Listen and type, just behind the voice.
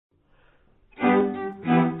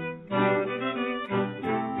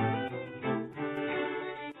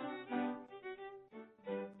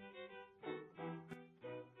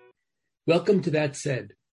Welcome to That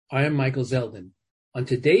Said. I am Michael Zeldin. On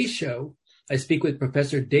today's show, I speak with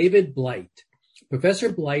Professor David Blight. Professor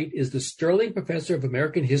Blight is the Sterling Professor of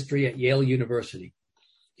American History at Yale University.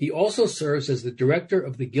 He also serves as the director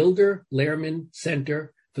of the Gilder Lehrman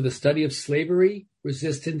Center for the Study of Slavery,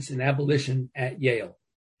 Resistance, and Abolition at Yale.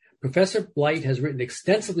 Professor Blight has written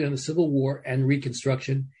extensively on the Civil War and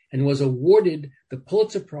Reconstruction and was awarded the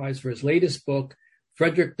Pulitzer Prize for his latest book,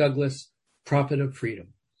 Frederick Douglass, Prophet of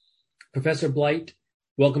Freedom. Professor Blight,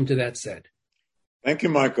 welcome to That Said. Thank you,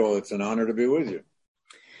 Michael. It's an honor to be with you.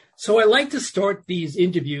 So I like to start these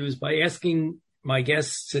interviews by asking my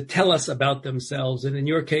guests to tell us about themselves. And in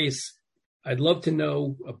your case, I'd love to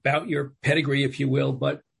know about your pedigree, if you will,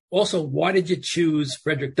 but also why did you choose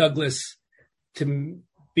Frederick Douglass to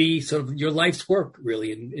be sort of your life's work,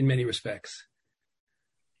 really, in many respects?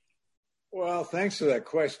 Well, thanks for that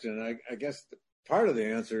question. I guess part of the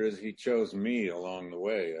answer is he chose me along the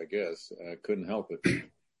way, I guess. I couldn't help it.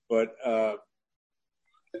 But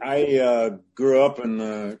I grew up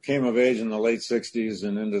and came of age in the late 60s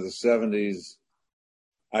and into the 70s.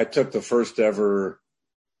 I took the first ever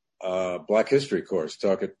Black History course,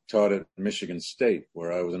 taught at Michigan State,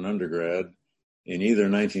 where I was an undergrad in either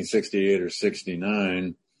 1968 or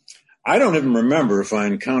 69. I don't even remember if I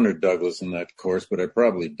encountered Douglass in that course, but I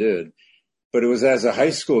probably did. But it was as a high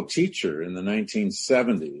school teacher in the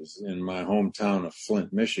 1970s in my hometown of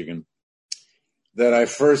Flint, Michigan, that I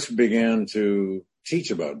first began to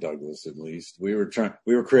teach about Douglass. At least we were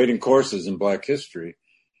creating courses in Black history,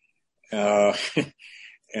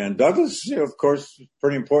 and Douglass, of course, is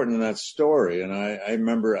pretty important in that story. And I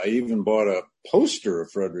remember I even bought a poster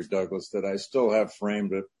of Frederick Douglass that I still have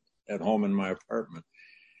framed at home in my apartment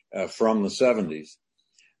from the 70s.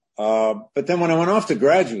 But then when I went off to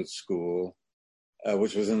graduate school,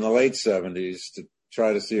 which was in the late 70s, to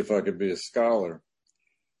try to see if I could be a scholar,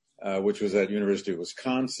 which was at University of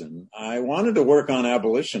Wisconsin, I wanted to work on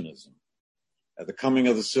abolitionism, the coming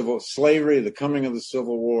of the the coming of the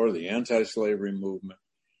Civil War, the anti-slavery movement.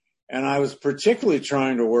 And I was particularly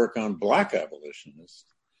trying to work on Black abolitionists.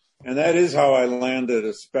 And that is how I landed,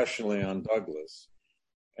 especially on Douglass.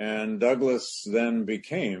 And Douglass then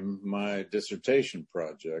became my dissertation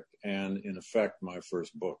project and, in effect, my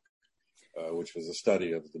first book, which was a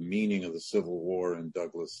study of the meaning of the Civil War and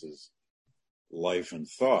Douglass's life and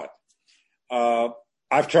thought.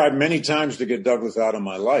 I've tried many times to get Douglass out of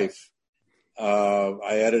my life. I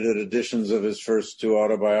edited editions of his first two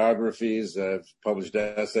autobiographies. I've published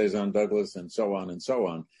essays on Douglass and so on and so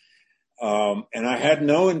on. And I had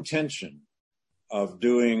no intention of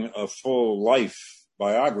doing a full life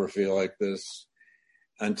biography like this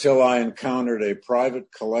until I encountered a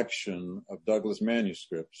private collection of Douglass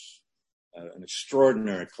manuscripts, an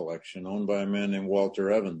extraordinary collection owned by a man named Walter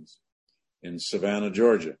Evans in Savannah,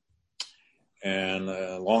 Georgia. And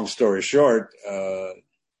long story short,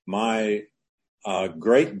 my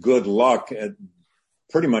great good luck at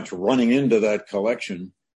pretty much running into that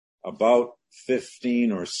collection about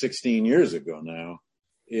 15 or 16 years ago now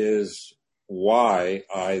is why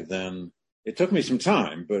it took me some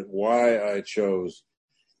time, but why I chose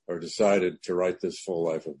or decided to write this full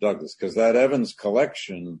life of Douglass, because that Evans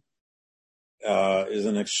collection is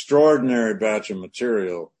an extraordinary batch of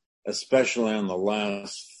material, especially on the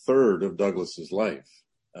last third of Douglass's life,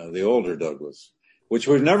 the older Douglass, which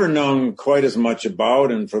we've never known quite as much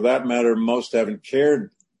about. And for that matter, most haven't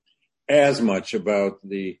cared as much about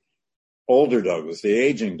the older Douglass, the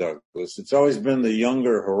aging Douglass. It's always been the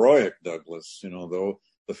younger, heroic Douglass,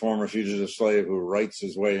 the former fugitive slave who writes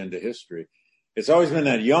his way into history. It's always been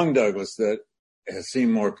that young Douglass that has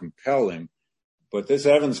seemed more compelling. But this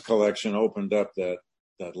Evans collection opened up that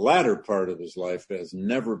latter part of his life as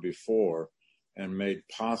never before and made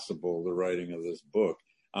possible the writing of this book.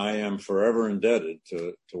 I am forever indebted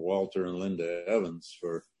to Walter and Linda Evans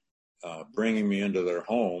for bringing me into their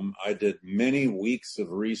home. I did many weeks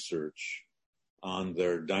of research on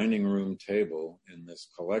their dining room table in this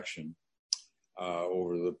collection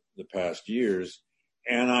over the past years.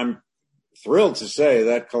 And I'm thrilled to say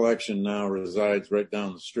that collection now resides right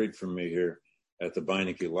down the street from me here at the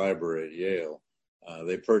Beinecke Library at Yale.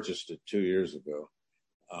 They purchased it 2 years ago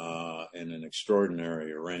in an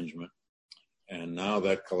extraordinary arrangement. And now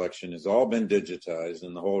that collection has all been digitized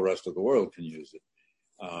and the whole rest of the world can use it.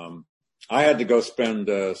 I had to go spend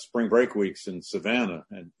spring break weeks in Savannah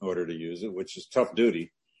in order to use it, which is tough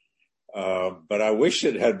duty. But I wish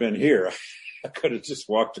it had been here. I could have just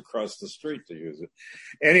walked across the street to use it.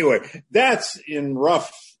 Anyway, that's in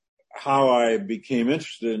rough how I became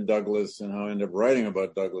interested in Douglass and how I ended up writing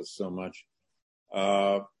about Douglass so much.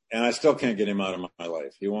 And I still can't get him out of my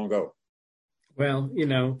life. He won't go. Well,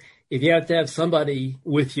 if you have to have somebody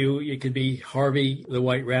with you, it could be Harvey the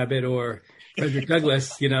White Rabbit or Frederick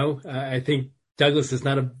Douglass. I think Douglass is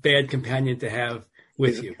not a bad companion to have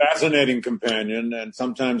with He's you. a fascinating companion and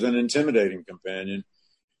sometimes an intimidating companion.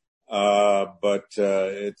 But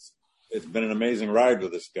it's been an amazing ride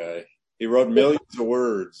with this guy. He wrote millions of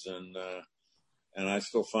words, and I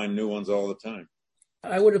still find new ones all the time.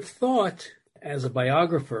 I would have thought, as a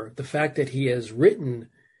biographer, the fact that he has written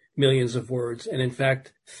millions of words, and in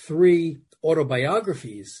fact 3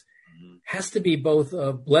 autobiographies, has to be both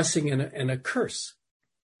a blessing and a curse.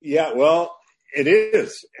 Yeah, well, it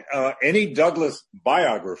is. Any Douglass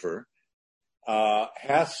biographer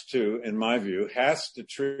has to, in my view,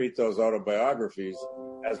 treat those autobiographies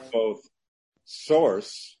as both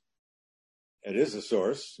source. It is a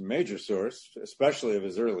source, major source, especially of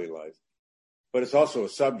his early life, but it's also a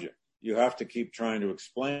subject. You have to keep trying to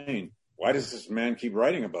explain, why does this man keep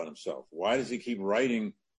writing about himself? Why does he keep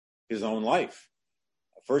writing his own life?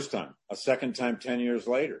 First time, a second time 10 years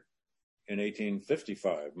later in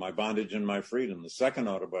 1855, My Bondage and My Freedom. The second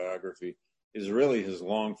autobiography is really his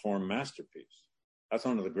long-form masterpiece. That's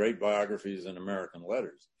one of the great biographies in American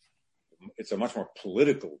letters. It's a much more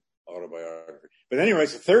political autobiography. But anyway,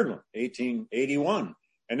 it's the third one, 1881,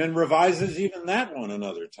 and then revises even that one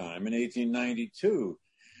another time in 1892.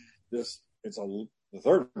 The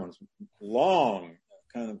third one's long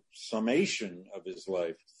kind of summation of his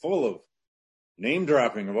life, full of name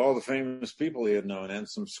dropping of all the famous people he had known and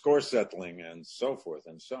some score settling and so forth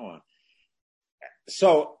and so on.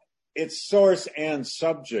 So it's source and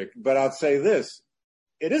subject, but I'll say this,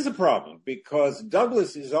 it is a problem because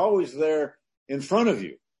Douglass is always there in front of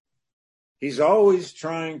you. He's always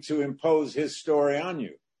trying to impose his story on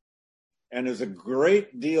you. And there's a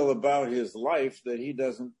great deal about his life that he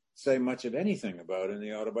doesn't say much of anything about in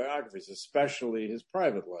the autobiographies, especially his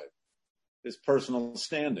private life, his personal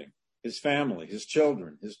standing, his family, his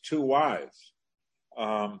children, his 2 wives.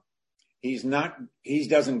 He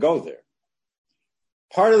doesn't go there.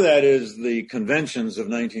 Part of that is the conventions of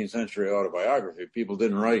 19th century autobiography. People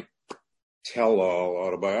didn't write tell-all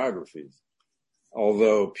autobiographies.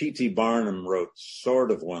 Although P.T. Barnum wrote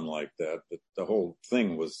sort of one like that, but the whole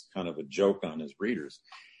thing was kind of a joke on his readers.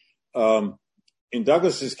 In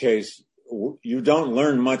Douglass's case, you don't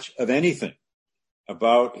learn much of anything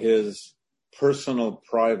about his personal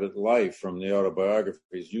private life from the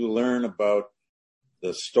autobiographies. You learn about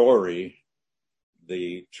the story,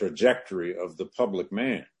 the trajectory of the public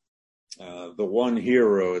man, the one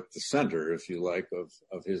hero at the center, if you like,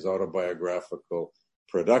 of his autobiographical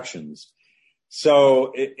productions.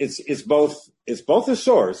 So it's both a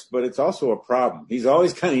source, but it's also a problem. He's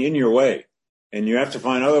always kind of in your way, and you have to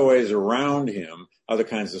find other ways around him, other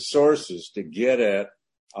kinds of sources to get at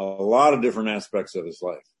a lot of different aspects of his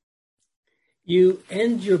life. You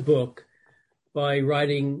end your book by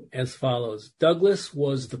writing as follows: Douglass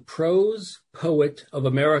was the prose poet of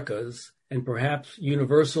America's and perhaps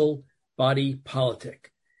universal body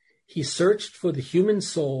politic. He searched for the human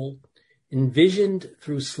soul, envisioned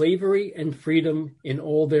through slavery and freedom in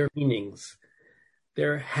all their meanings.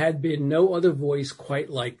 There had been no other voice quite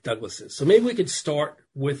like Douglass's. So maybe we could start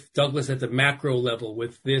with Douglass at the macro level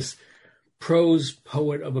with this prose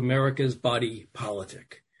poet of America's body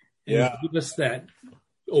politic. And give us that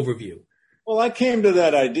overview. Well, I came to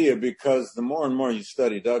that idea because the more and more you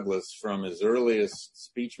study Douglass, from his earliest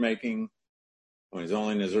speech making, when he's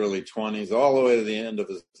only in his early 20s, all the way to the end of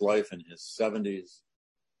his life in his 70s,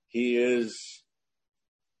 he is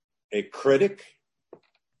a critic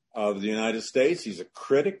of the United States. He's a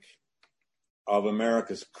critic of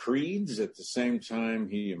America's creeds. At the same time,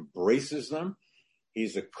 he embraces them.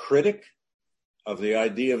 He's a critic of the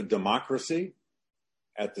idea of democracy.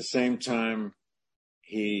 At the same time,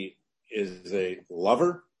 he is a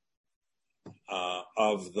lover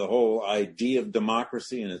of the whole idea of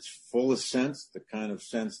democracy in its fullest sense, the kind of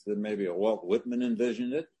sense that maybe a Walt Whitman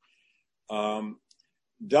envisioned it.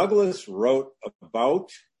 Douglass wrote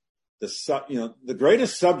about the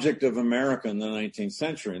greatest subject of America in the 19th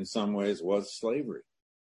century in some ways was slavery.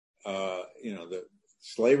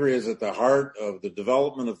 Slavery is at the heart of the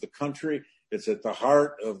development of the country. It's at the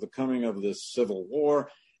heart of the coming of this Civil War.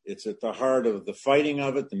 It's at the heart of the fighting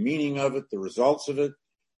of it, the meaning of it, the results of it.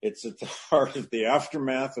 It's at the heart of the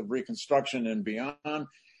aftermath of Reconstruction and beyond.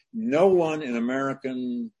 No one in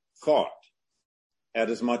American thought had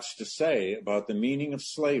as much to say about the meaning of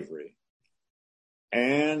slavery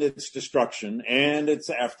and its destruction and its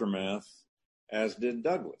aftermath as did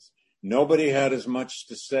Douglass. Nobody had as much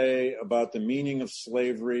to say about the meaning of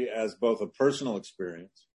slavery as both a personal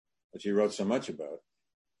experience, which he wrote so much about,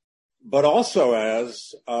 but also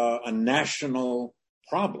as a national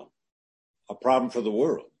problem, a problem for the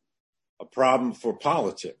world, a problem for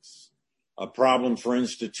politics, a problem for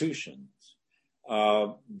institutions.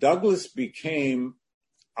 Douglass became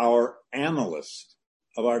our analyst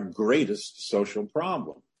of our greatest social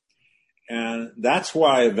problem. And that's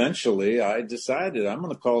why eventually I decided I'm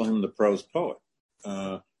going to call him the prose poet.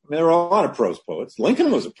 There were a lot of prose poets.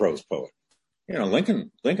 Lincoln was a prose poet. You know,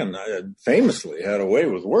 Lincoln famously had a way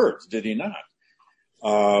with words, did he not?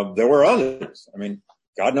 There were others. I mean,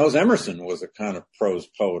 God knows Emerson was a kind of prose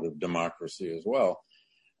poet of democracy as well.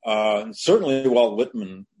 Certainly Walt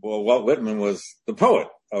Whitman was the poet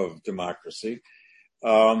of democracy.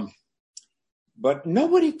 But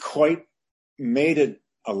nobody quite made it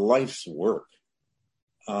a life's work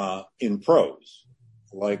in prose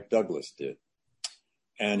like Douglass did.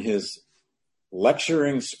 And his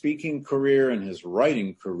lecturing, speaking career and his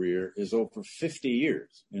writing career is over 50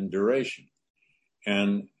 years in duration.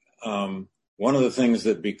 And one of the things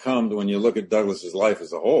that becomes, when you look at Douglass's life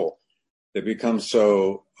as a whole, that becomes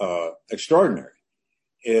so extraordinary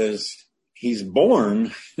is he's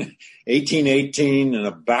born 1818 in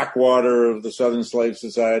a backwater of the Southern Slave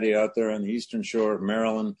Society out there on the eastern shore of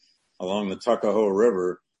Maryland along the Tuckahoe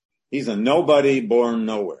River. He's a nobody born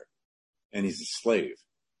nowhere, and he's a slave.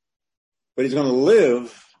 But he's going to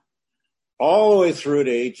live all the way through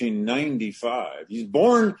to 1895. He's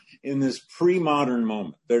born in this pre-modern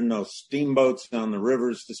moment. There are no steamboats on the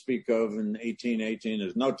rivers to speak of in 1818.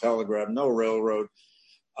 There's no telegraph, no railroad,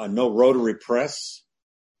 no rotary press,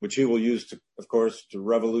 which he will use to, of course, to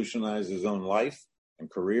revolutionize his own life and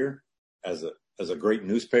career as a great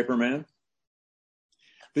newspaper man.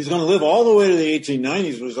 But he's going to live all the way to the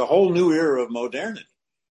 1890s, which was a whole new era of modernity,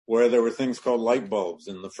 where there were things called light bulbs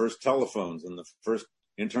and the first telephones and the first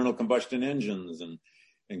internal combustion engines,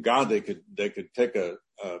 and God, they could take a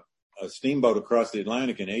steamboat across the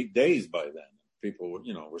Atlantic in 8 days by then. People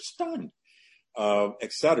were stunned,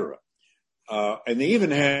 etc. And they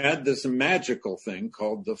even had this magical thing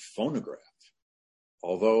called the phonograph.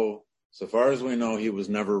 Although, so far as we know, he was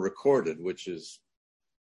never recorded, which is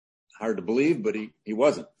hard to believe, but he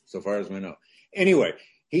wasn't, so far as we know. Anyway,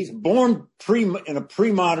 he's born in a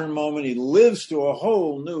pre-modern moment. He lives to a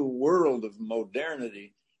whole new world of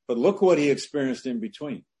modernity. But look what he experienced in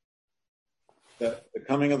between. The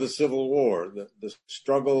coming of the Civil War, the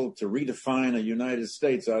struggle to redefine a United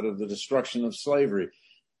States out of the destruction of slavery,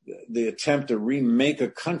 the attempt to remake a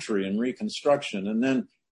country in Reconstruction, and then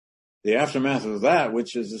the aftermath of that,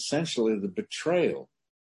 which is essentially the betrayal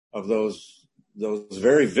of those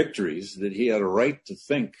very victories that he had a right to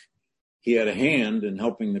think he had a hand in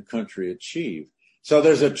helping the country achieve. So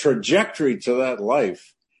there's a trajectory to that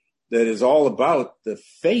life that is all about the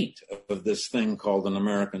fate of this thing called an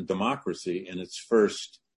American democracy in its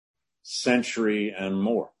first century and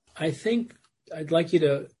more. I think I'd like you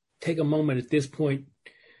to take a moment at this point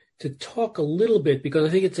to talk a little bit, because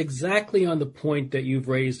I think it's exactly on the point that you've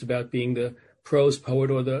raised about being the prose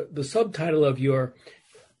poet, or the subtitle of your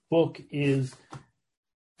book is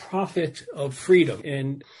Prophet of Freedom.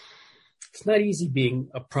 And it's not easy being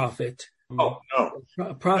a prophet. Oh, no.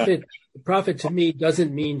 A prophet to me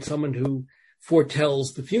doesn't mean someone who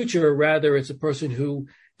foretells the future. Rather, it's a person who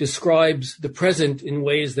describes the present in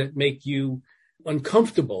ways that make you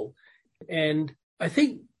uncomfortable. And I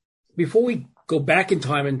think before we go back in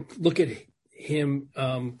time and look at him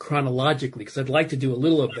chronologically, because I'd like to do a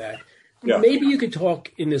little of that, maybe you could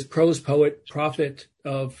talk in this prose poet, Prophet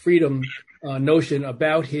of Freedom notion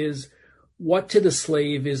about his "What to the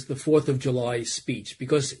Slave is the 4th of July" speech,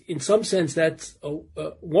 because in some sense that's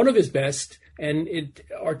one of his best, and it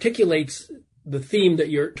articulates the theme that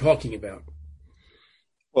you're talking about.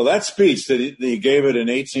 Well, that speech that he gave it in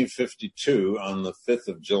 1852 on the 5th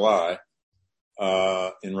of July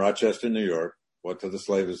in Rochester, New York, "What to the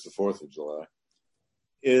Slave is the 4th of July,"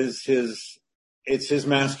 it's his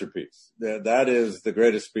masterpiece. That is the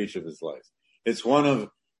greatest speech of his life.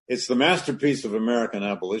 It's the masterpiece of American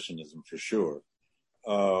abolitionism, for sure.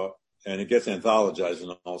 And it gets anthologized in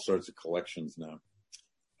all sorts of collections now.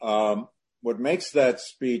 What makes that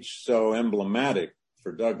speech so emblematic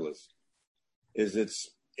for Douglass is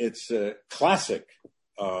it's a classic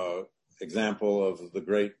example of the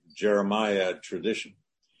great Jeremiad tradition.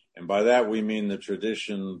 And by that we mean the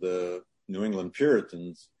tradition the New England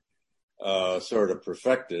Puritans sort of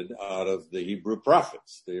perfected out of the Hebrew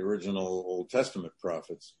prophets, the original Old Testament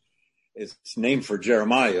prophets. It's named for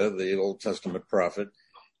Jeremiah, the Old Testament prophet.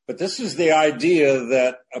 But this is the idea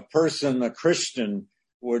that a person, a Christian,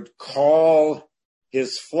 would call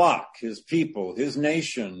his flock, his people, his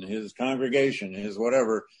nation, his congregation, his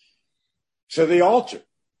whatever, to the altar.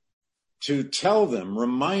 to tell them,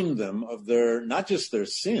 remind them of their, not just their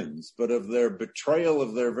sins, but of their betrayal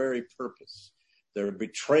of their very purpose, their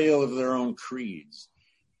betrayal of their own creeds,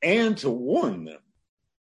 and to warn them.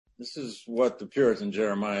 This is what the Puritan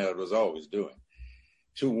Jeremiah was always doing,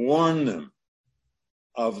 to warn them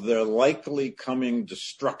of their likely coming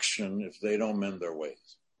destruction if they don't mend their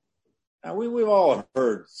ways. Now, we've all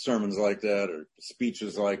heard sermons like that or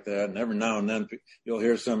speeches like that, and every now and then you'll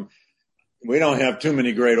hear some. We don't have too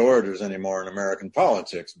many great orators anymore in American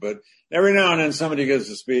politics, but every now and then somebody gives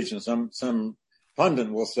a speech and some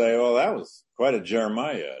pundit will say, well, that was quite a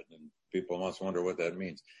Jeremiah, and people must wonder what that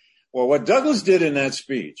means. Well, what Douglass did in that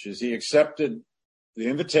speech is he accepted the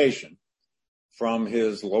invitation from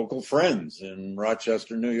his local friends in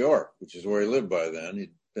Rochester, New York, which is where he lived by then.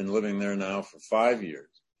 He'd been living there now for 5 years.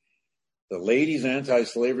 The Ladies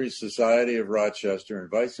Anti-Slavery Society of Rochester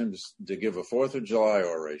invites him to give a 4th of July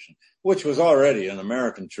oration, which was already an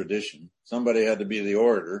American tradition. Somebody had to be the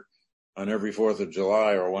orator on every 4th of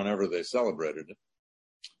July or whenever they celebrated it.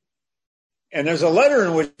 And there's a letter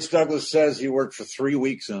in which Douglass says he worked for 3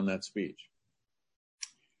 weeks on that speech,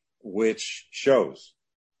 which shows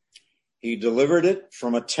he delivered it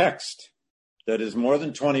from a text that is more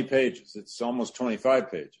than 20 pages. It's almost 25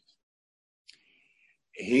 pages.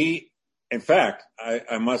 In fact,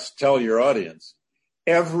 I must tell your audience,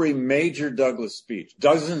 every major Douglass speech,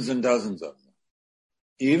 dozens and dozens of them,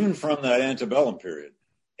 even from that antebellum period,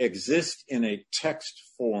 exist in a text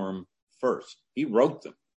form first. He wrote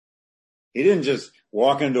them. He didn't just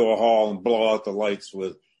walk into a hall and blow out the lights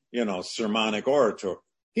with, sermonic oratory.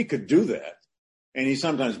 He could do that. And he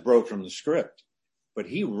sometimes broke from the script. But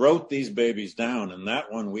he wrote these babies down, and that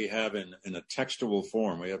one we have in a textual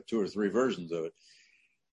form. We have 2 or 3 versions of it.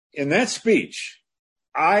 In that speech,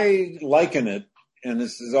 I liken it, and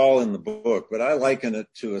this is all in the book, but I liken it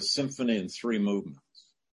to a symphony in 3 movements.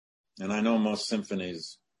 And I know most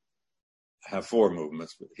symphonies have 4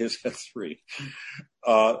 movements, but his has 3.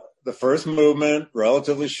 The first movement,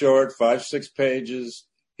 relatively short, 5-6 pages.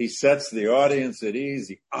 He sets the audience at ease.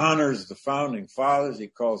 He honors the founding fathers. He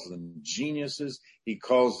calls them geniuses. He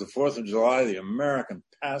calls the 4th of July the American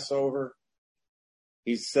Passover.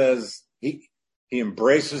 He says he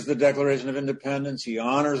embraces the Declaration of Independence. He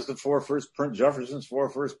honors the Jefferson's 4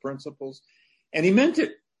 first principles. And he meant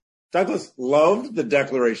it. Douglass loved the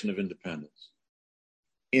Declaration of Independence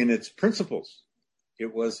in its principles.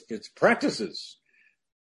 It was its practices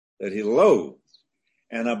that he loathed.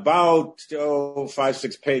 And about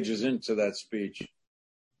 5-6 pages into that speech,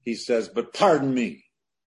 he says, but pardon me,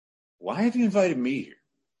 why have you invited me here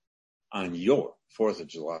on your 4th of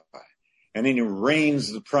July? And then he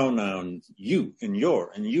rains the pronoun you and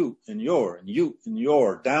your and you and your and you and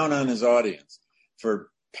your down on his audience for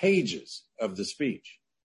pages of the speech.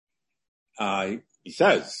 He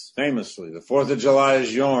says famously, the 4th of July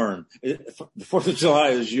is yours. The 4th of July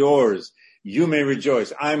is yours. You may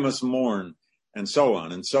rejoice. I must mourn. And so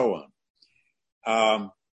on and so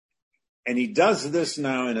on. And he does this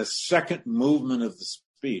now in a second movement of the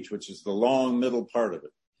speech, which is the long middle part of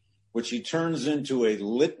it, which he turns into a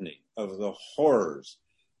litany of the horrors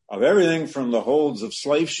of everything from the holds of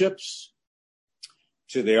slave ships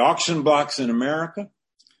to the auction blocks in America,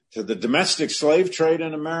 to the domestic slave trade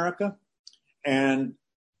in America, and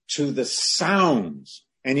to the sounds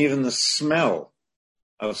and even the smell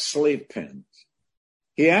of slave pens.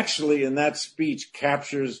 He actually, in that speech,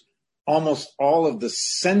 captures almost all of the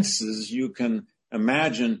senses you can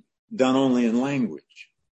imagine done only in language.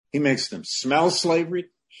 He makes them smell slavery,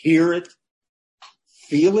 hear it,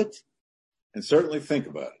 feel it, and certainly think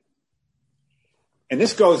about it. And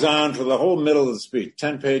this goes on for the whole middle of the speech,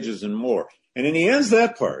 10 pages and more. And then he ends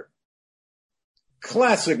that part.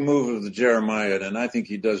 Classic move of the Jeremiah, and I think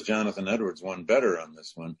he does Jonathan Edwards one better on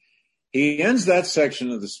this one. He ends that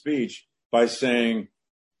section of the speech by saying,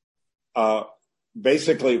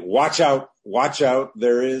 basically, watch out,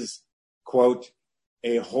 there is, quote,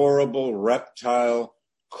 a horrible reptile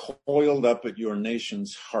coiled up at your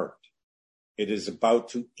nation's heart. It is about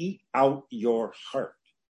to eat out your heart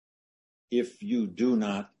if you do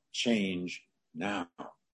not change now.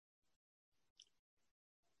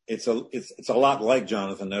 It's a lot like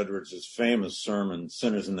Jonathan Edwards' famous sermon,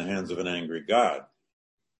 Sinners in the Hands of an Angry God.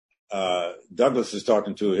 Douglass is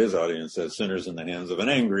talking to his audience as sinners in the hands of an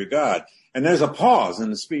angry God. And there's a pause in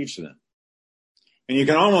the speech then. And you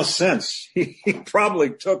can almost sense he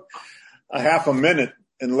probably took a half a minute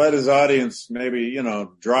and let his audience maybe,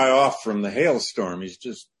 dry off from the hailstorm. He's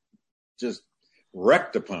just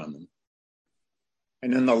wrecked upon them.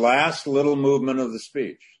 And in the last little movement of the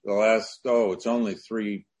speech, it's only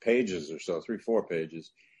 3 pages or so, 3-4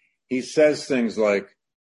 pages, he says things like,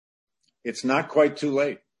 It's not quite too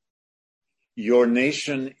late. Your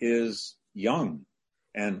nation is young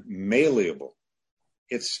and malleable.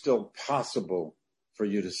 It's still possible for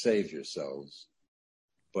you to save yourselves,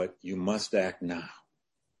 but you must act now.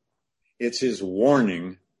 It's his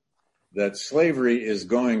warning that slavery is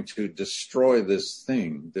going to destroy this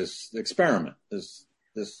thing, this experiment, this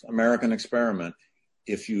American experiment,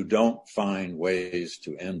 if you don't find ways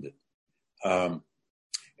to end it.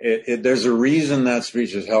 There's a reason that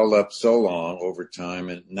speech is held up so long over time,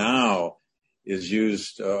 and now is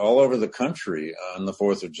used all over the country on the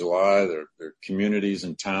 4th of July. There are communities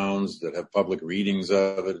and towns that have public readings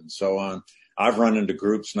of it and so on. I've run into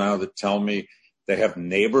groups now that tell me they have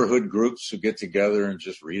neighborhood groups who get together and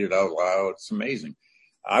just read it out loud. It's amazing.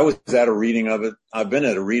 I was at a reading of it. I've been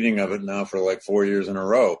at a reading of it now for like 4 years in a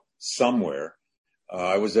row somewhere.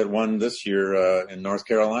 I was at one this year in North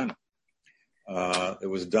Carolina. It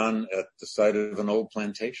was done at the site of an old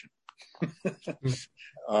plantation.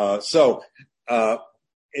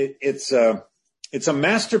 It's a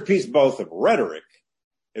masterpiece both of rhetoric.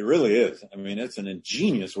 It really is. I mean, it's an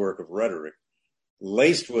ingenious work of rhetoric,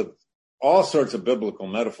 laced with all sorts of biblical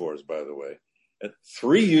metaphors, by the way.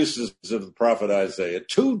 3 uses of the prophet Isaiah,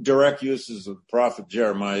 2 direct uses of the prophet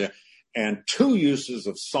Jeremiah, and 2 uses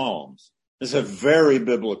of Psalms. It's a very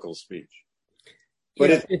biblical speech. But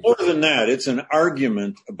it's more than that. It's an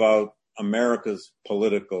argument about America's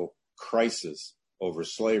political crisis over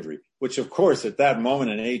slavery, which, of course, at that moment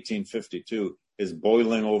in 1852 is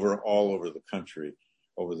boiling over all over the country,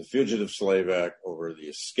 over the Fugitive Slave Act, over the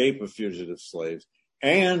escape of fugitive slaves.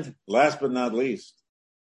 And last but not least,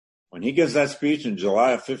 when he gives that speech in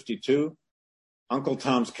July of 52, Uncle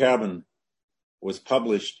Tom's Cabin was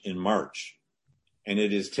published in March. And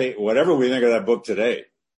it is, whatever we think of that book today,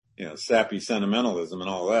 sappy sentimentalism and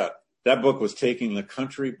all that, that book was taking the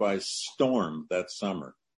country by storm that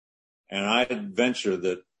summer. And I'd venture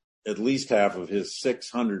that at least half of his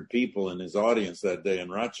 600 people in his audience that day in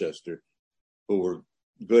Rochester, who were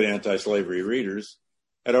good anti-slavery readers,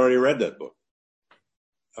 had already read that book.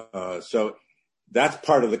 So that's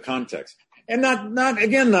part of the context. And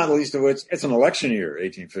not least of which, it's an election year,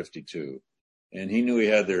 1852. And he knew he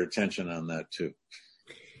had their attention on that too.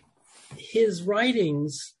 His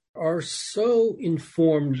writings are so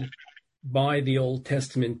informed by the Old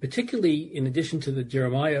Testament, particularly in addition to the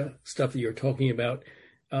Jeremiah stuff that you're talking about,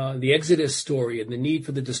 the Exodus story and the need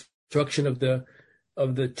for the destruction of the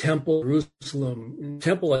temple, Jerusalem.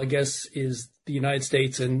 Temple, I guess, is the United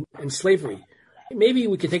States and slavery. Maybe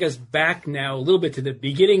we could take us back now a little bit to the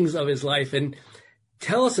beginnings of his life and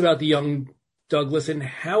tell us about the young Douglass and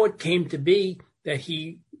how it came to be that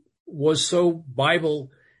he was so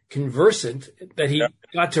Bible conversant that he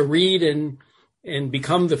got to read and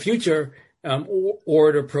become the future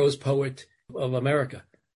orator, prose poet of America.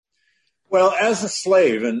 Well, as a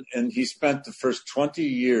slave, and he spent the first 20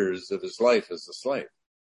 years of his life as a slave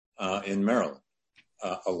in Maryland,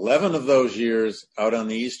 11 of those years out on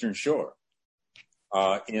the Eastern Shore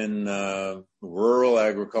in rural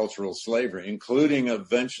agricultural slavery, including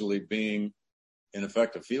eventually being, in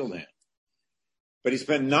effect, a field hand. But he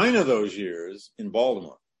spent 9 of those years in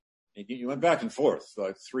Baltimore. He went back and forth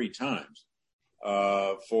like 3 times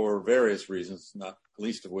for various reasons, not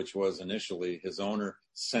least of which was initially his owner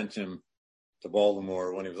sent him to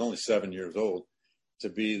Baltimore when he was only 7 years old to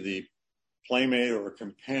be the playmate or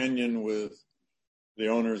companion with the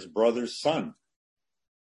owner's brother's son.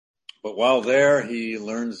 But while there, he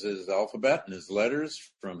learns his alphabet and his letters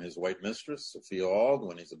from his white mistress, Sophia Auld,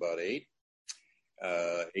 when he's about 8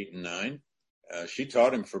 and 9. She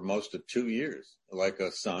taught him for most of 2 years, like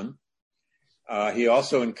a son. He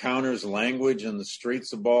also encounters language in the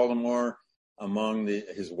streets of Baltimore among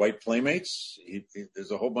his white playmates.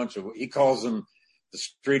 There's a whole bunch of, he calls them the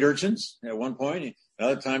street urchins at one point.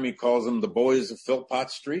 Another time he calls them the boys of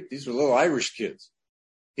Philpott Street. These were little Irish kids.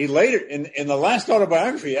 He later, in the last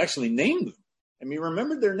autobiography, he actually named them. I mean, he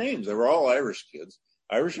remembered their names. They were all Irish kids,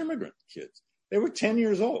 Irish immigrant kids. They were 10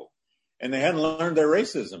 years old, and they hadn't learned their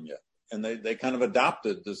racism yet. And they kind of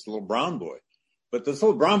adopted this little brown boy. But this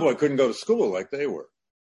little brown boy couldn't go to school like they were.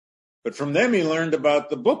 But from them, he learned about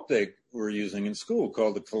the book they were using in school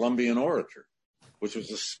called the Columbian Orator, which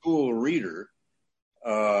was a school reader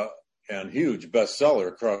and huge bestseller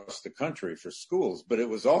across the country for schools. But it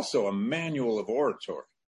was also a manual of oratory.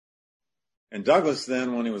 And Douglass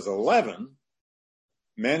then, when he was 11,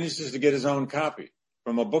 manages to get his own copy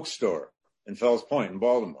from a bookstore in Fells Point in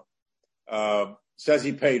Baltimore. Says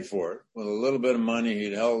he paid for it with a little bit of money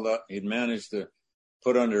he'd managed to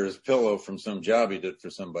put under his pillow from some job he did for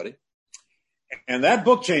somebody. And that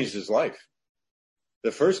book changed his life.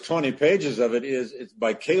 the first 20 pages of it's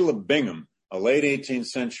by Caleb Bingham, a late 18th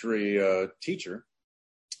century teacher.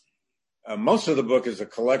 Most of the book is a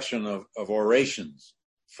collection of orations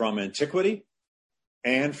from antiquity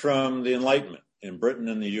and from the Enlightenment in Britain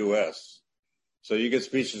and the U.S. So you get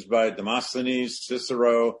speeches by Demosthenes,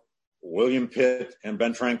 Cicero, William Pitt, and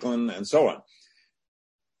Ben Franklin, and so on.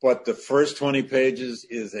 But the first 20 pages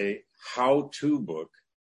is a how-to book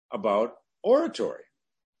about oratory.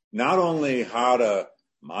 Not only how to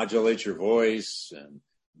modulate your voice and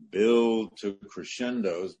build to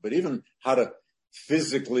crescendos, but even how to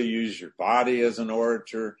physically use your body as an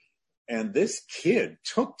orator. And this kid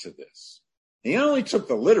took to this. He not only took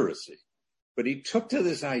the literacy, but he took to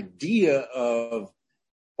this idea of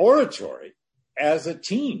oratory as a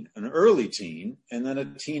teen, an early teen, and then a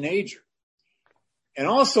teenager. And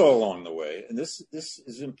also along the way, and this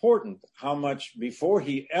is important, how much before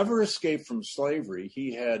he ever escaped from slavery,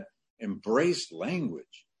 he had embraced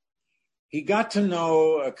language. He got to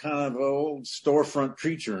know a kind of old storefront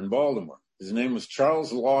preacher in Baltimore. His name was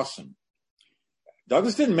Charles Lawson.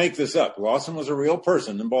 Douglass didn't make this up. Lawson was a real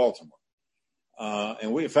person in Baltimore.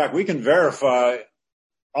 And in fact, we can verify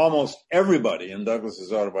almost everybody in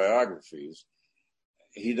Douglass's autobiographies.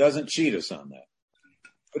 He doesn't cheat us on that.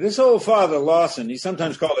 But this old Father Lawson, he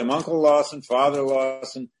sometimes called him Uncle Lawson, Father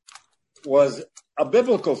Lawson, was a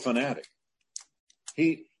biblical fanatic.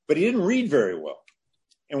 But he didn't read very well.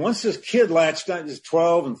 And once this kid latched on, this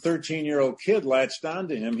 12 and 13-year-old kid latched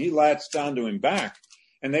onto him, he latched onto him back.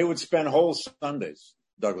 And they would spend whole Sundays,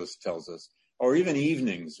 Douglass tells us, or even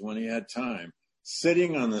evenings when he had time,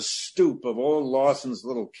 sitting on the stoop of old Lawson's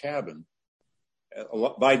little cabin.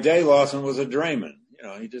 By day, Lawson was a drayman.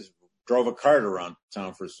 He just drove a cart around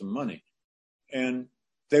town for some money. And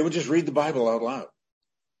they would just read the Bible out loud.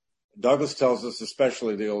 Douglass tells us,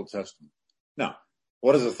 especially the Old Testament. Now,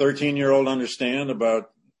 what does a 13-year-old understand about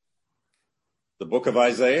the book of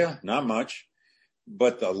Isaiah? Not much.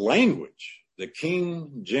 But the language, the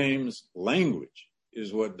King James language,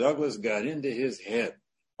 is what Douglass got into his head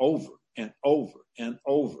over and over and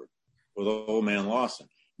over with old man Lawson.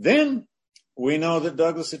 Then we know that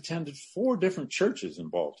Douglass attended 4 different churches in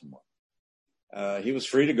Baltimore. He was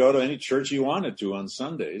free to go to any church he wanted to on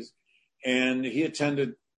Sundays. And he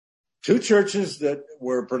attended 2 churches that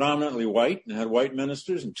were predominantly white and had white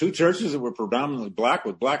ministers, and 2 churches that were predominantly black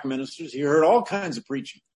with black ministers. He heard all kinds of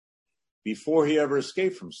preaching before he ever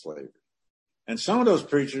escaped from slavery. And some of those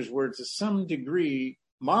preachers were to some degree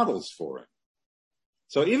models for him.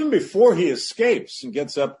 So even before he escapes and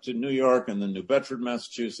gets up to New York and then New Bedford,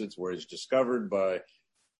 Massachusetts, where he's discovered by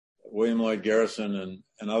William Lloyd Garrison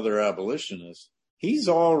and other abolitionists, he's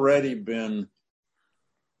already been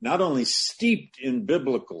not only steeped in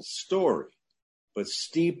biblical story, but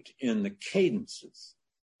steeped in the cadences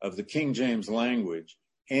of the King James language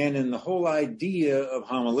and in the whole idea of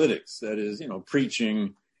homiletics, that is,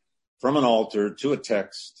 preaching from an altar to a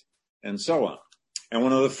text and so on. And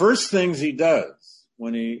one of the first things he does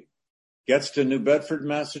when he gets to New Bedford,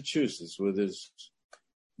 Massachusetts with his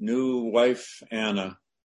new wife, Anna,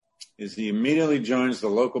 is he immediately joins the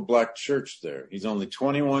local black church there. He's only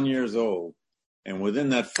 21 years old. And within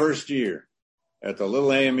that first year, at the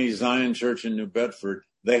little AME Zion Church in New Bedford,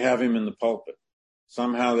 they have him in the pulpit.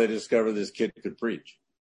 Somehow they discover this kid could preach.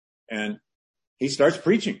 And he starts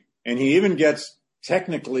preaching. And he even gets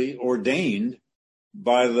technically ordained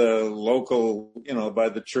by the local, by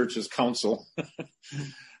the church's council.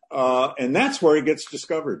 And that's where he gets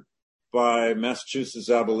discovered by Massachusetts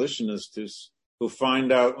abolitionists who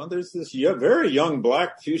find out, well, there's this very young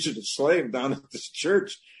black fugitive slave down at this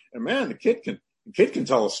church. And man, the kid can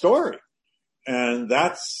tell a story. And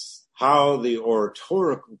that's how the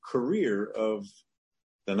oratorical career of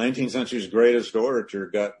the 19th century's greatest orator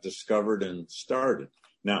got discovered and started.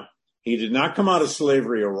 Now, he did not come out of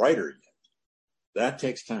slavery a writer yet. That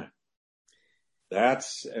takes time.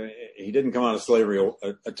 He didn't come out of slavery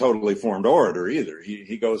a totally formed orator either.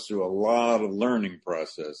 He goes through a lot of learning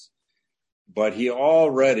process, but he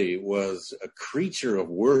already was a creature of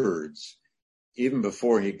words even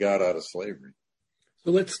before he got out of slavery.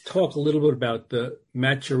 So let's talk a little bit about the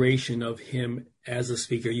maturation of him as a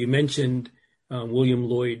speaker. You mentioned William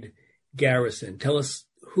Lloyd Garrison. Tell us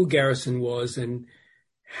who Garrison was and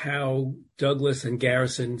how Douglass and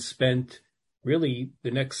Garrison spent really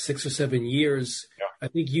the next 6 or 7 years. Yeah. I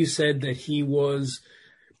think you said that he was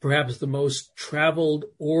perhaps the most traveled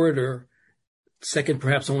orator, second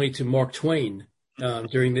perhaps only to Mark Twain,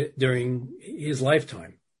 during his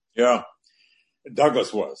lifetime. Yeah,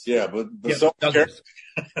 Douglass was. Yeah, but Douglass.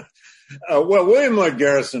 Well, William Lloyd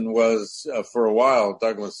Garrison was for a while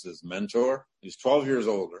Douglass's mentor. He's 12 years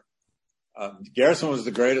older. Garrison was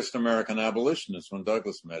the greatest American abolitionist when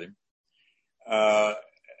Douglass met him.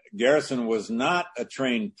 Garrison was not a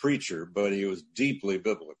trained preacher, but he was deeply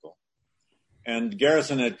biblical. And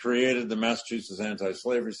Garrison had created the Massachusetts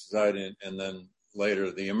Anti-Slavery Society and then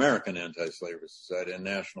later the American Anti-Slavery Society, a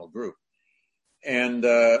national group. And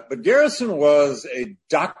but Garrison was a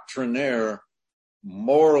doctrinaire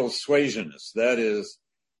moral suasionist. That is,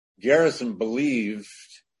 Garrison believed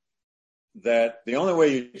that the only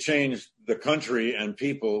way you changed the country and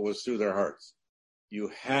people was through their hearts.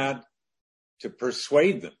 You had to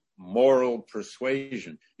persuade them, moral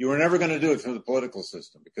persuasion. You were never going to do it through the political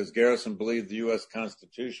system because Garrison believed the U.S.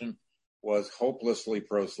 Constitution was hopelessly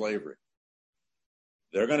pro-slavery.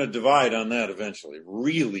 They're going to divide on that eventually,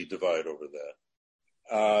 really divide over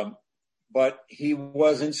that. But he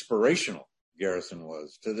was inspirational, Garrison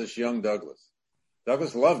was, to this young Douglass.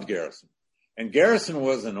 Douglass loved Garrison. And Garrison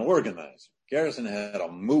was an organizer. Garrison had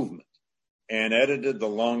a movement and edited the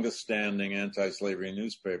longest standing anti-slavery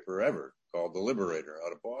newspaper ever called The Liberator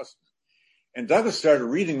out of Boston. And Douglass started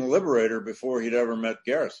reading The Liberator before he'd ever met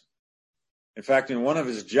Garrison. In fact, in one of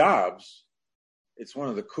his jobs, it's one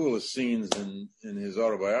of the coolest scenes in his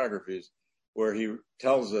autobiographies where he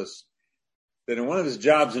tells us that in one of his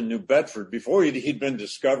jobs in New Bedford, before he'd been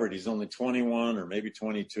discovered, he's only 21 or maybe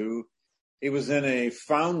 22, he was in a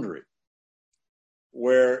foundry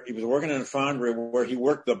where he was working in a foundry where he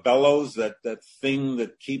worked the bellows, that thing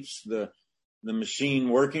that keeps the machine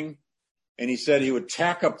working. And he said he would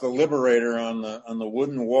tack up the Liberator on the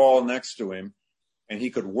wooden wall next to him, and he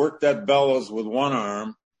could work that bellows with one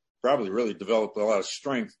arm, probably really developed a lot of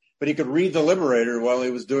strength, but he could read the Liberator while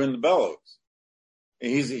he was doing the bellows. And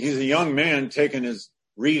he's a young man taking his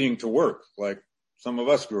reading to work, like some of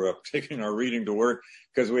us grew up taking our reading to work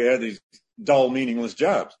because we had these dull, meaningless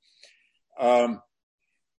jobs.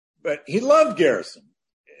 But he loved Garrison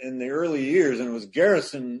in the early years, and it was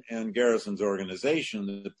Garrison and Garrison's organization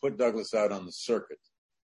that put Douglass out on the circuit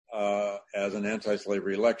as an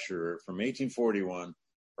anti-slavery lecturer from 1841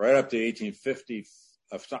 right up to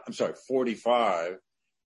 45,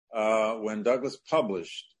 when Douglass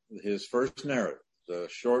published his first narrative, the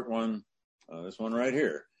short one, this one right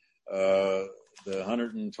here, the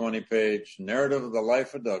 120-page Narrative of the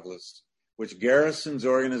Life of Douglass, which Garrison's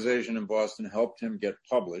organization in Boston helped him get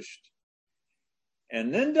published.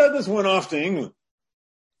 And then Douglass went off to England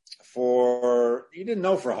he didn't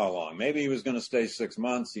know for how long. Maybe he was going to stay 6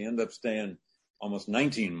 months. He ended up staying almost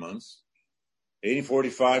 19 months,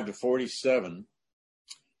 1845 to 47.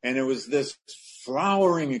 And it was this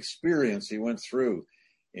flowering experience he went through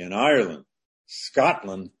in Ireland,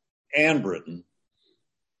 Scotland, and Britain,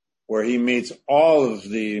 where he meets all of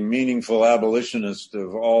the meaningful abolitionists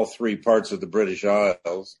of all three parts of the British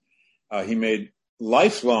Isles. He made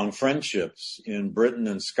lifelong friendships in Britain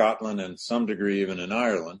and Scotland and some degree even in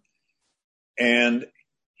Ireland. And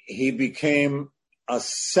he became a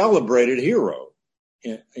celebrated hero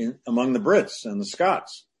among the Brits and the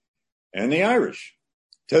Scots and the Irish.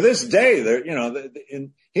 To this day,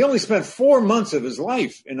 he only spent 4 months of his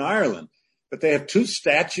life in Ireland, but they have 2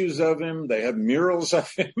 statues of him. They have murals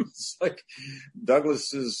of him. It's like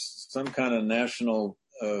Douglass is some kind of national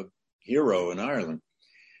hero in Ireland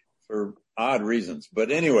for odd reasons.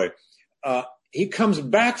 But anyway, he comes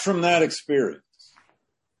back from that experience,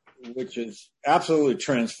 which is absolutely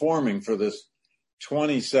transforming for this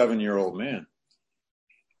 27-year-old man.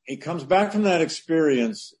 He comes back from that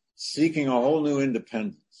experience seeking a whole new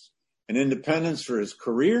independence, an independence for his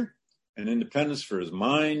career, an independence for his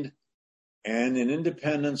mind, and an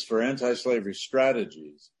independence for anti-slavery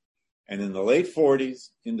strategies. And in the late 40s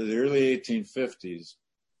into the early 1850s,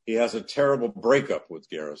 he has a terrible breakup with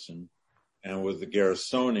Garrison and with the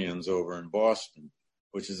Garrisonians over in Boston,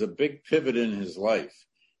 which is a big pivot in his life.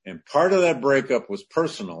 And part of that breakup was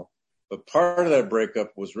personal, but part of that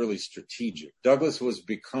breakup was really strategic. Douglass was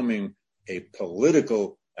becoming a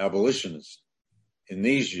political abolitionist in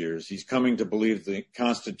these years. He's coming to believe the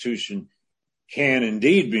Constitution can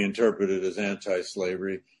indeed be interpreted as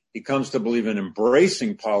anti-slavery. He comes to believe in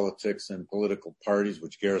embracing politics and political parties,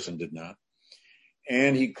 which Garrison did not.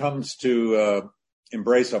 And he comes to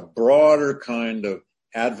embrace a broader kind of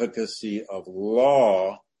advocacy of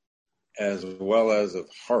law as well as of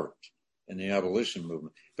heart in the abolition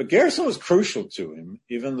movement. But Garrison was crucial to him,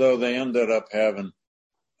 even though they ended up having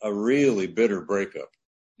a really bitter breakup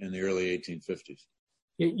in the early 1850s.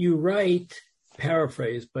 You write,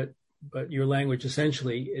 paraphrase, but your language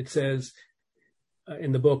essentially, it says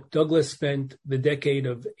in the book, Douglass spent the decade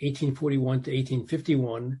of 1841 to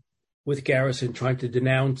 1851 with Garrison trying to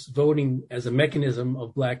denounce voting as a mechanism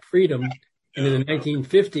of Black freedom. And in the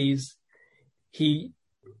 1950s, he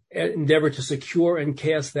endeavor to secure and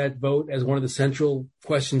cast that vote as one of the central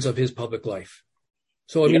questions of his public life.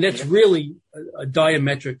 So, I mean, that's really a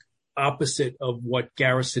diametric opposite of what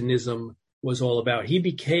Garrisonism was all about. He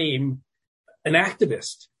became an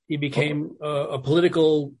activist. He became a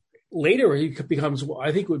political, later he becomes,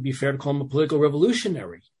 I think it would be fair to call him a political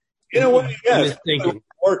revolutionary. In a way, yes.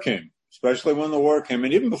 Especially when the war came,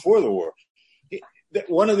 and even before the war.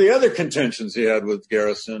 One of the other contentions he had with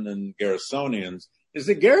Garrison and Garrisonians is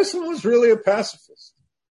that Garrison was really a pacifist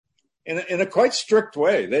in a quite strict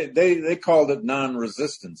way. They called it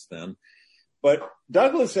non-resistance then. But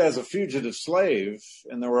Douglass, as a fugitive slave,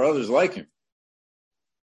 and there were others like him,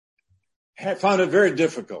 found it very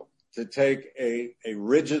difficult to take a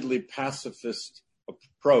rigidly pacifist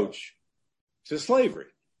approach to slavery.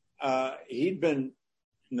 He'd been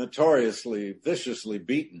notoriously, viciously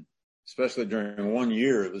beaten, especially during 1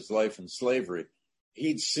 year of his life in slavery.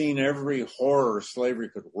 He'd seen every horror slavery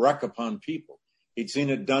could wreak upon people. He'd seen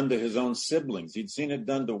it done to his own siblings. He'd seen it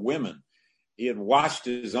done to women. He had watched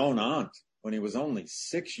his own aunt when he was only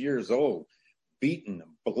 6 years old, beaten,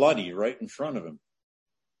 bloody right in front of him.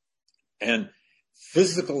 And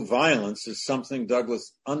physical violence is something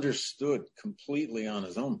Douglass understood completely on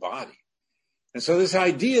his own body. And so this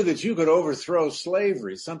idea that you could overthrow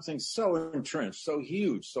slavery, something so entrenched, so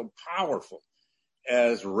huge, so powerful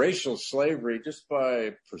as racial slavery, just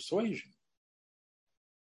by persuasion.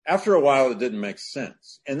 After a while, it didn't make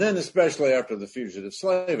sense. And then especially after the Fugitive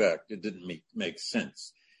Slave Act, it didn't make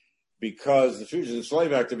sense, because the Fugitive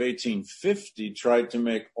Slave Act of 1850 tried to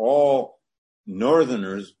make all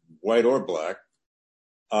Northerners, white or black,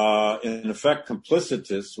 in effect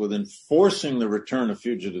complicitous with enforcing the return of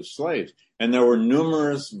fugitive slaves. And there were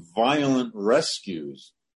numerous violent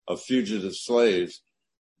rescues of fugitive slaves,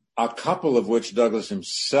 a couple of which Douglass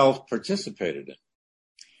himself participated in.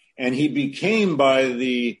 And he became, by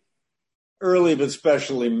the early but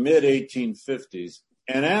especially mid-1850s,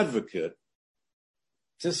 an advocate,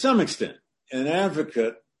 to some extent, an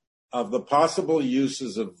advocate of the possible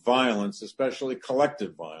uses of violence, especially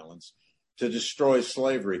collective violence, to destroy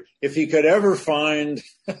slavery. If he could ever find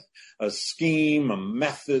a scheme, a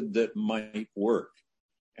method that might work.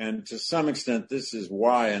 And to some extent, this is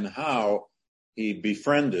why and how he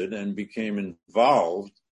befriended and became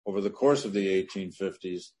involved over the course of the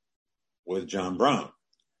 1850s with John Brown.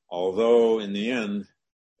 Although in the end,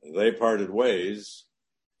 they parted ways.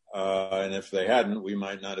 And if they hadn't, we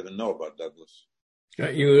might not even know about Douglass.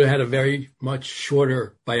 You had a very much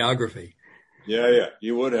shorter biography. Yeah,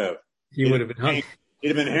 you would have. He would have been hung. He'd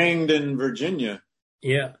have been hanged in Virginia.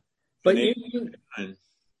 Yeah. But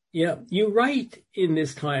you write in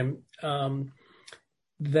this time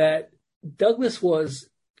that Douglass was,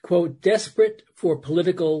 quote, desperate for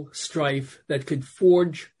political strife that could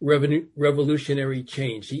forge revolutionary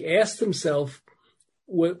change. He asked himself,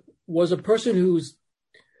 was a person whose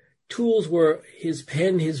tools were his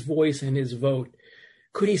pen, his voice, and his vote,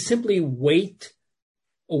 could he simply await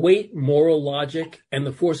moral logic and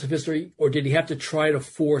the force of history, or did he have to try to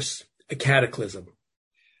force a cataclysm?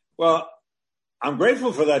 Well, I'm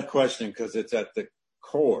grateful for that question because it's at the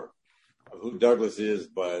core of who Douglass is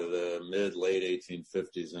by the mid-late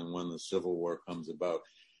 1850s and when the Civil War comes about.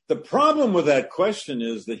 The problem with that question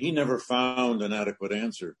is that he never found an adequate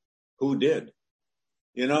answer. Who did?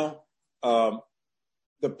 You know,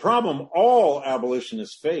 the problem all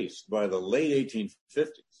abolitionists faced by the late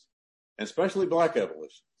 1850s, and especially black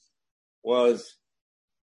abolitionists, was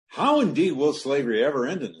how indeed will slavery ever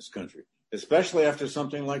end in this country, especially after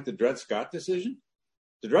something like the Dred Scott decision?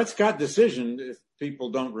 The Dred Scott decision, if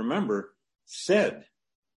people don't remember, said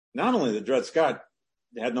not only that Dred Scott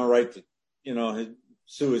had no right to,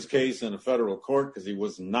 sue his case in a federal court because he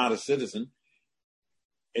was not a citizen.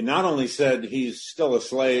 It not only said he's still a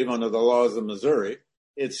slave under the laws of Missouri,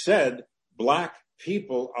 it said black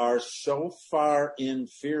people are so far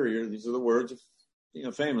inferior. These are the words,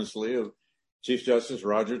 famously of Chief Justice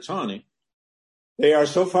Roger Taney. They are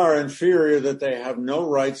so far inferior that they have no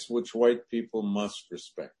rights which white people must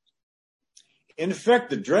respect. In effect,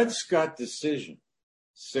 the Dred Scott decision,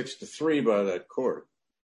 6-3 by that court,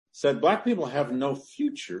 said black people have no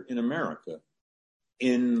future in America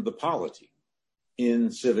in the polity,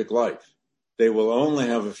 in civic life. They will only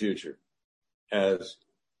have a future as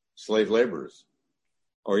slave laborers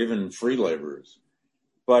or even free laborers.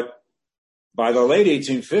 But by the late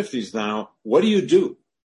 1850s now, what do you do?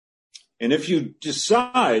 And if you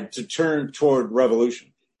decide to turn toward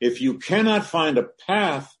revolution, if you cannot find a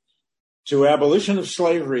path to abolition of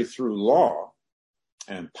slavery through law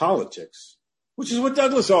and politics, which is what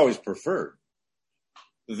Douglass always preferred,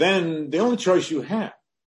 then the only choice you have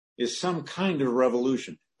is some kind of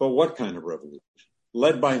revolution. But what kind of revolution?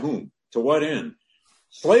 Led by whom? To what end?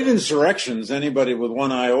 Slave insurrections, anybody with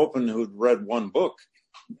one eye open who'd read one book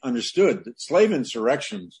understood that slave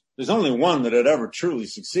insurrections, there's only one that had ever truly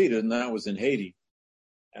succeeded, and that was in Haiti.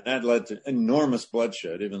 And that led to enormous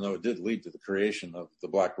bloodshed, even though it did lead to the creation of the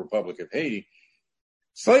Black Republic of Haiti.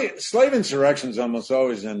 Slave insurrections almost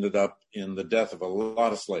always ended up in the death of a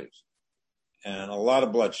lot of slaves and a lot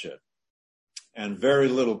of bloodshed and very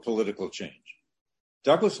little political change.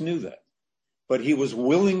 Douglass knew that, but he was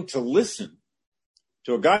willing to listen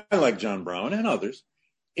to a guy like John Brown and others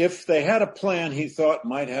if they had a plan he thought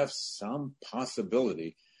might have some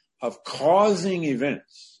possibility of causing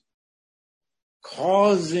events,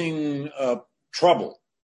 causing trouble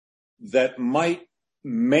that might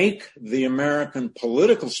make the American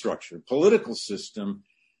political structure, political system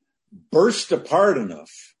burst apart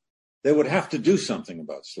enough, they would have to do something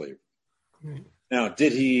about slavery. Right. Now,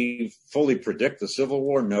 did he fully predict the Civil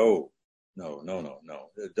War? No.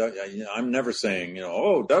 I'm never saying,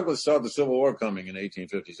 Douglass saw the Civil War coming in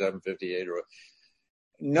 1857, 58, or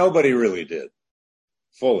nobody really did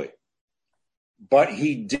fully. But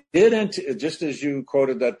he did, just as you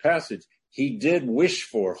quoted that passage, he did wish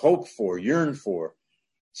for, hope for, yearn for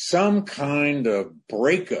some kind of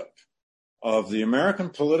breakup of the American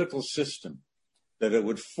political system that it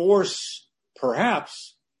would force,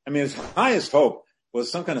 perhaps, his highest hope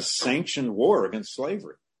was some kind of sanctioned war against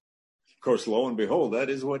slavery. Of course, lo and behold, that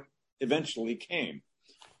is what eventually came.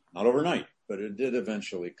 Not overnight, but it did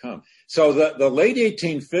eventually come. So the late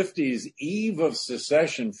 1850s eve of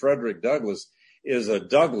secession, Frederick Douglass is a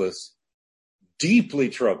Douglass deeply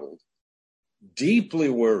troubled, deeply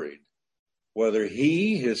worried, whether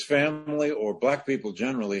he, his family, or Black people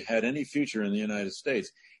generally had any future in the United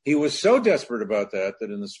States. He was so desperate about that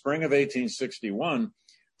in the spring of 1861,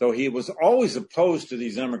 though he was always opposed to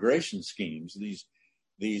these emigration schemes,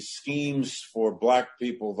 these schemes for Black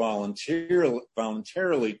people voluntarily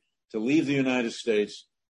to leave the United States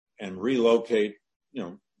and relocate,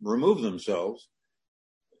 remove themselves,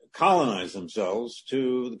 colonize themselves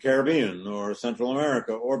to the Caribbean or Central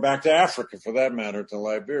America or back to Africa, for that matter, to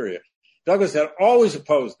Liberia. Douglass had always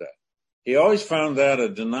opposed that. He always found that a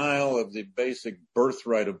denial of the basic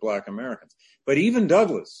birthright of Black Americans. But even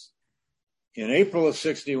Douglass, in April of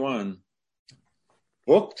 61,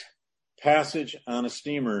 booked passage on a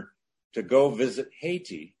steamer to go visit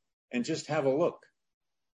Haiti and just have a look,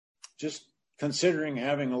 just considering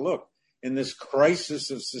having a look in this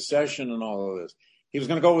crisis of secession and all of this. He was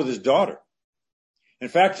going to go with his daughter. In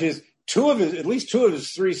fact, at least two of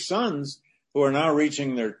his three sons, who are now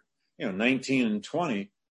reaching their 19 and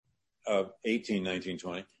 20, 18, 19,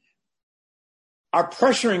 20, are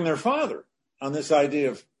pressuring their father on this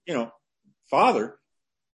idea of, Father,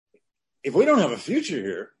 if we don't have a future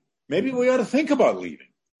here, maybe we ought to think about leaving.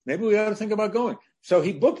 Maybe we ought to think about going. So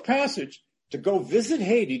he booked passage to go visit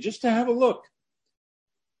Haiti just to have a look.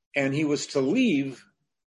 And he was to leave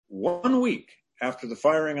 1 week after the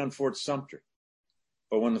firing on Fort Sumter.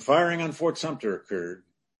 But when the firing on Fort Sumter occurred,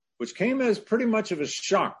 which came as pretty much of a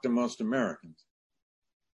shock to most Americans,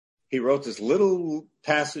 he wrote this little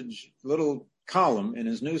column in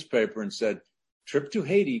his newspaper and said, "Trip to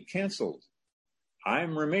Haiti canceled.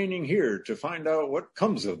 I'm remaining here to find out what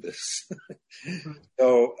comes of this."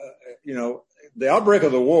 So, the outbreak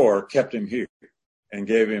of the war kept him here and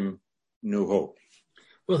gave him new hope.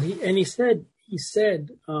 Well, he said,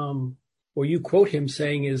 or you quote him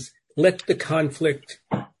saying is, "Let the conflict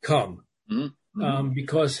come." Mm-hmm.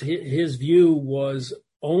 Because his view was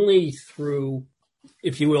only through,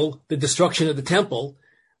 if you will, the destruction of the temple.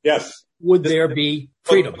 Yes. Would there be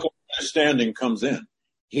freedom? Understanding comes in.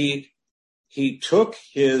 He took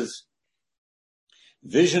his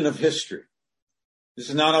vision of history. This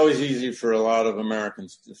is not always easy for a lot of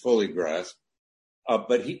Americans to fully grasp,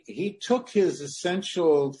 but he took his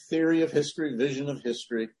essential theory of history, vision of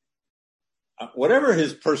history, whatever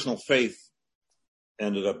his personal faith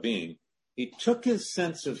ended up being, he took his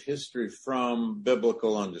sense of history from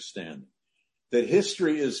biblical understanding, that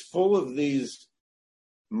history is full of these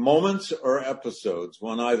moments or episodes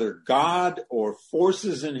when either God or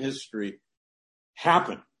forces in history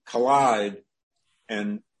happen, collide,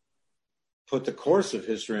 and put the course of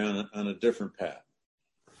history on a different path.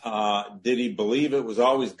 Did he believe it was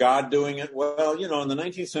always God doing it? Well, in the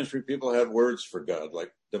 19th century, people had words for God,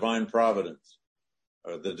 like divine providence,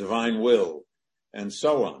 or the divine will, and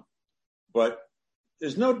so on. But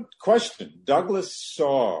there's no question, Douglass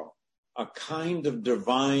saw a kind of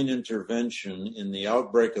divine intervention in the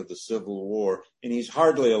outbreak of the Civil War, and he's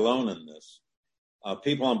hardly alone in this.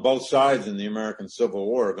 People on both sides in the American Civil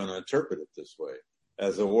War are going to interpret it this way,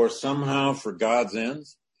 as a war somehow for God's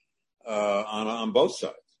ends on both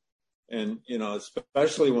sides. And,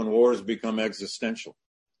 especially when wars become existential,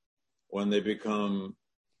 when they become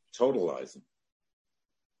totalizing,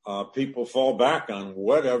 people fall back on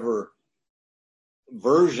whatever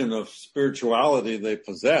version of spirituality they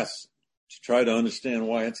possess to try to understand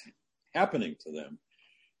why it's happening to them.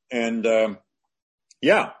 And,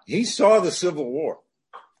 he saw the Civil War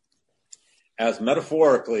as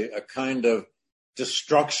metaphorically a kind of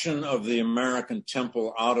destruction of the American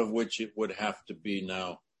temple out of which it would have to be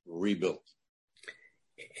now rebuilt.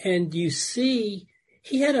 And you see,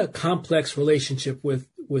 he had a complex relationship with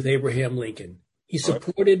Abraham Lincoln. He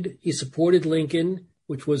supported Lincoln,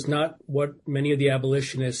 which was not what many of the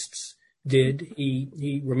abolitionists did.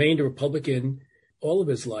 He remained a Republican all of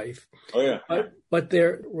his life. Oh, yeah. But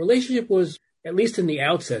their relationship was, at least in the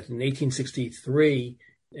outset, in 1863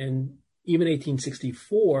 and even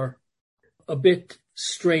 1864, a bit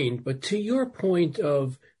strained. But to your point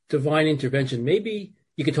of divine intervention, maybe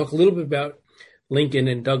you could talk a little bit about Lincoln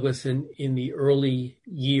and Douglas in the early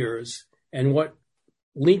years and what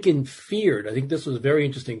Lincoln feared. I think this was very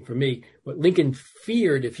interesting for me. What Lincoln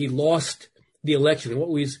feared if he lost the election, and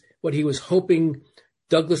what he was hoping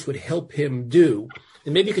Douglas would help him do.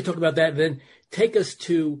 And maybe you could talk about that and then take us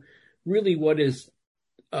to really what is,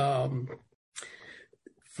 for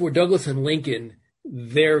Douglas and Lincoln,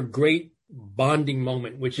 their great bonding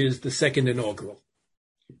moment, which is the second inaugural.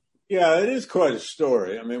 Yeah, it is quite a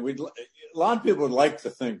story. I mean, a lot of people would like to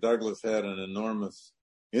think Douglas had an enormous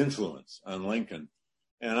influence on Lincoln.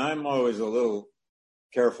 And I'm always a little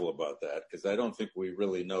careful about that because I don't think we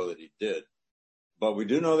really know that he did. But we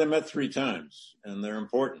do know they met 3 times, and they're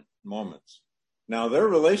important moments. Now, their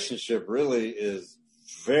relationship really is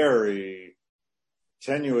very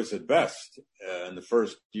tenuous at best in the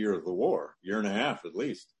first year of the war, year and a half at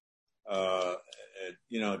least.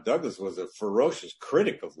 Douglas was a ferocious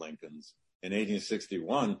critic of Lincoln's in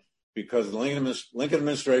 1861 because the Lincoln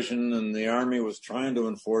administration and the Army was trying to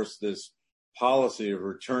enforce this policy of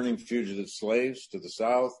returning fugitive slaves to the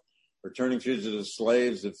South, returning fugitive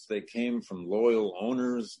slaves if they came from loyal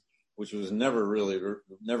owners, which was never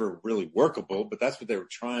really workable, but that's what they were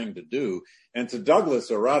trying to do. And to Douglas,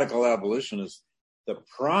 a radical abolitionist, the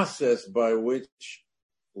process by which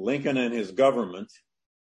Lincoln and his government,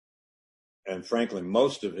 and frankly,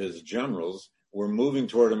 most of his generals, were moving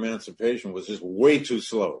toward emancipation was just way too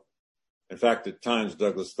slow. In fact, at times,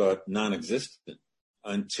 Douglas thought non-existent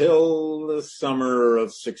until the summer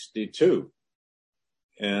of 62.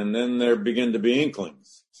 And then there begin to be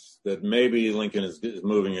inklings that maybe Lincoln is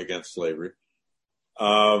moving against slavery.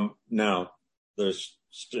 Now, it's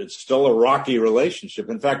still a rocky relationship.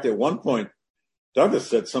 In fact, at one point, Douglas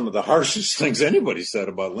said some of the harshest things anybody said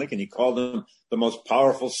about Lincoln. He called him the most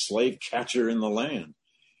powerful slave catcher in the land.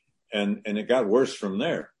 And it got worse from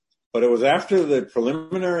there. But it was after the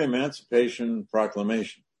preliminary Emancipation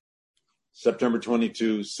Proclamation, September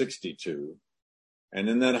 22, 62. And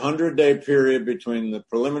in that 100-day period between the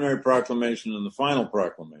preliminary proclamation and the final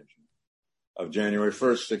proclamation of January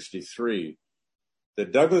 1st, 63,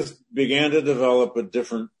 that Douglas began to develop a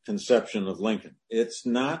different conception of Lincoln. It's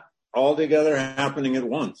not altogether happening at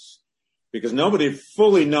once because nobody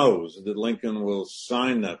fully knows that Lincoln will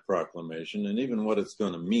sign that proclamation and even what it's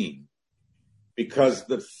going to mean. Because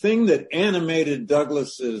the thing that animated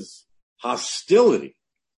Douglas's hostility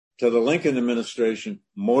to the Lincoln administration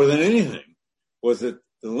more than anything was that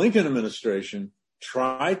the Lincoln administration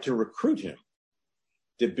tried to recruit him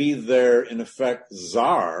to be their, in effect,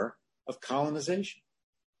 czar of colonization.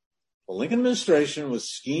 The Lincoln administration was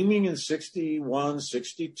scheming in 61,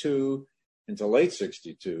 62, into late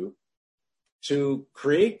 62 to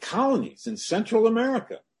create colonies in Central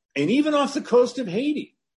America and even off the coast of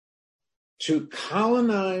Haiti to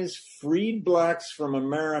colonize freed blacks from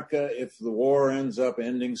America if the war ends up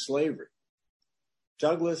ending slavery.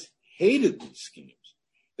 Douglas hated these schemes,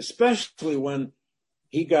 especially when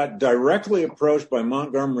he got directly approached by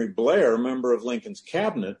Montgomery Blair, a member of Lincoln's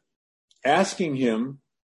cabinet, asking him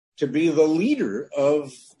to be the leader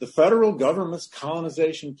of the federal government's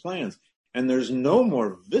colonization plans. And there's no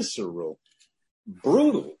more visceral,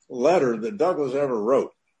 brutal letter that Douglas ever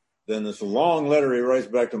wrote than this long letter he writes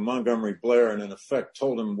back to Montgomery Blair and in effect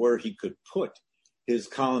told him where he could put his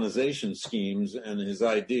colonization schemes and his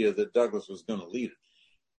idea that Douglas was going to lead it.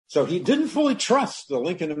 So he didn't fully trust the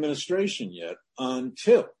Lincoln administration yet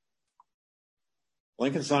until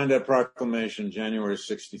Lincoln signed that proclamation January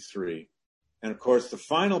 63. And of course, the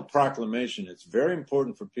final proclamation, it's very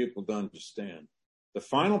important for people to understand. The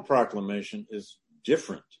final proclamation is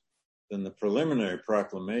different than the preliminary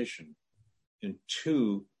proclamation in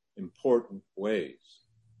 2 important ways.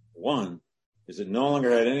 One is it no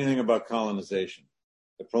longer had anything about colonization.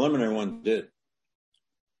 The preliminary one did.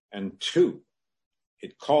 And two,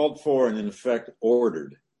 it called for and in effect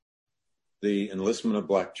ordered the enlistment of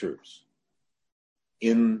black troops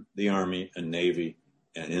in the Army and Navy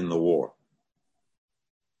and in the war.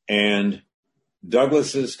 And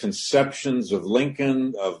Douglas's conceptions of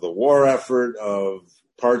Lincoln, of the war effort, of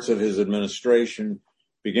parts of his administration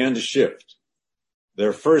began to shift.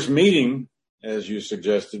 Their first meeting, as you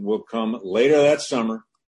suggested, will come later that summer,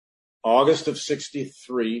 August of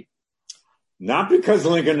 1963, not because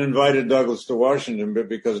Lincoln invited Douglas to Washington, but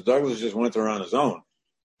because Douglas just went there on his own.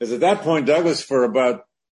 Because at that point, Douglas, for about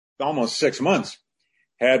almost 6 months,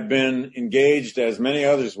 had been engaged, as many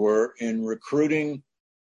others were, in recruiting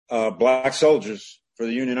black soldiers for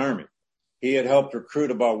the Union Army. He had helped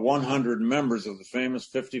recruit about 100 members of the famous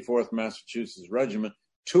 54th Massachusetts Regiment,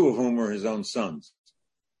 2 of whom were his own sons.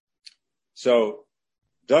 So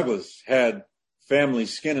Douglas had family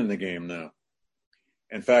skin in the game now.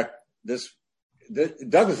 In fact,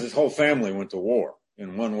 Douglas's whole family went to war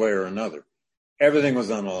in one way or another. Everything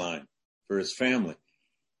was on the line for his family.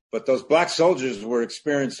 But those black soldiers were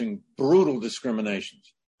experiencing brutal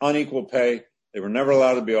discriminations, unequal pay. They were never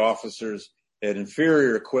allowed to be officers. They had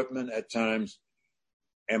inferior equipment at times.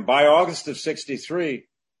 And by August of 1963,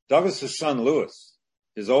 Douglas's son, Lewis,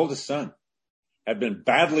 his oldest son, had been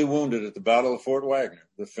badly wounded at the Battle of Fort Wagner,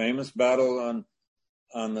 the famous battle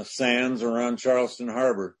on the sands around Charleston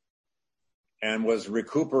Harbor, and was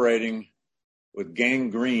recuperating with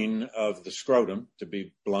gangrene of the scrotum, to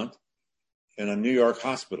be blunt, in a New York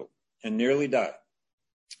hospital and nearly died.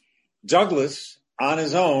 Douglas, on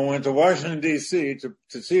his own, went to Washington, D.C.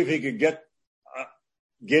 to see if he could get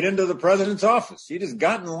into the president's office. He just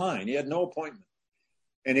got in line. He had no appointment.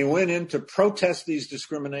 And he went in to protest these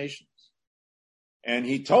discriminations. And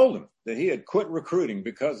he told him that he had quit recruiting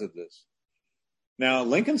because of this. Now,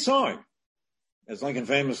 Lincoln saw him. As Lincoln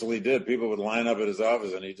famously did, people would line up at his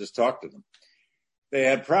office and he'd just talk to them. They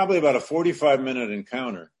had probably about a 45-minute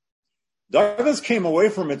encounter. Douglas came away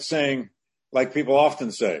from it saying, like people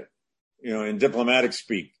often say, in diplomatic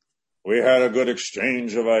speak, we had a good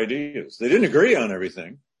exchange of ideas. They didn't agree on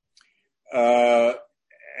everything.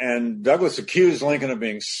 And Douglas accused Lincoln of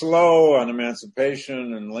being slow on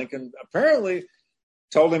emancipation, and Lincoln apparently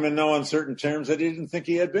told him in no uncertain terms that he didn't think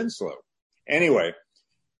he had been slow. Anyway,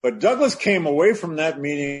 but Douglas came away from that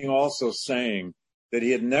meeting also saying that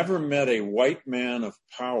he had never met a white man of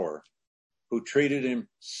power who treated him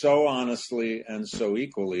so honestly and so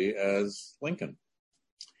equally as Lincoln.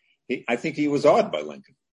 I think he was awed by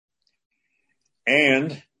Lincoln.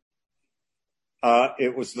 And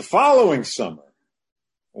it was the following summer,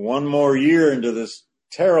 one more year into this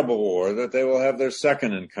terrible war, that they will have their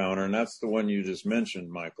second encounter, and that's the one you just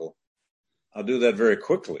mentioned, Michael. I'll do that very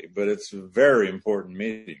quickly, but it's a very important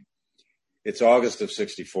meeting. It's August of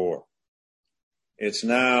 1964. It's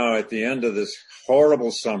now at the end of this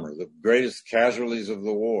horrible summer, the greatest casualties of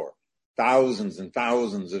the war, thousands and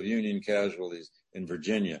thousands of Union casualties in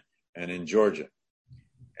Virginia and in Georgia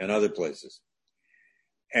and other places.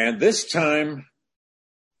 And this time,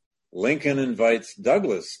 Lincoln invites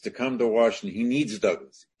Douglas to come to Washington. He needs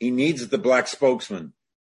Douglas. He needs the black spokesman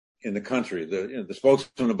in the country, the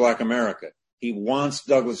spokesman of Black America. He wants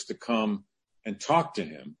Douglas to come and talk to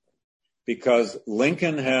him because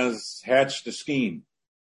Lincoln has hatched a scheme.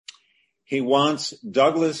 He wants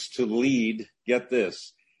Douglas to lead, get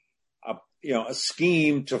this, a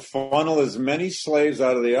scheme to funnel as many slaves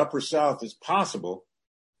out of the Upper South as possible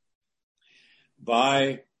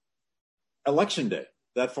by Election Day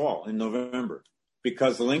that fall in November,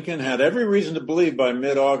 because Lincoln had every reason to believe by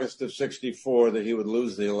mid-August of 1964 that he would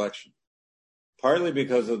lose the election, partly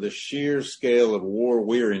because of the sheer scale of war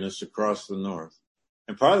weariness across the North,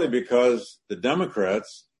 and partly because the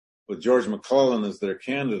Democrats, with George McClellan as their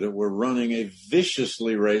candidate, were running a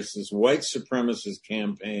viciously racist, white supremacist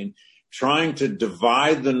campaign, trying to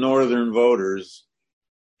divide the Northern voters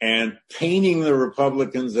and painting the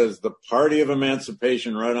Republicans as the party of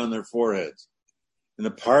emancipation right on their foreheads, and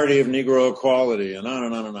the party of Negro equality, and on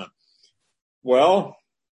and on and on. Well,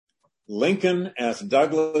 Lincoln asked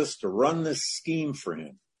Douglas to run this scheme for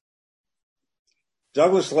him.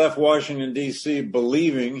 Douglas left Washington, D.C.,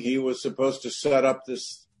 believing he was supposed to set up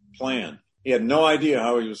this plan. He had no idea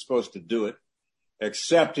how he was supposed to do it,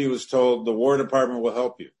 except he was told the War Department will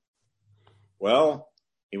help you. Well,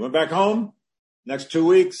 he went back home. Next 2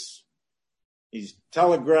 weeks, he's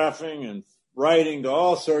telegraphing and writing to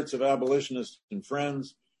all sorts of abolitionists and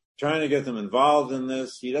friends, trying to get them involved in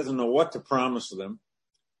this. He doesn't know what to promise them,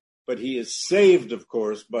 but he is saved, of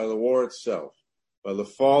course, by the war itself. by the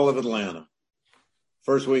fall of Atlanta,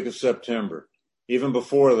 first week of September. Even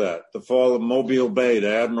before that, the fall of Mobile Bay to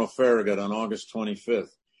Admiral Farragut on August 25th.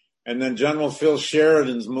 And then General Phil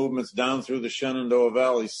Sheridan's movements down through the Shenandoah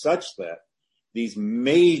Valley, such that these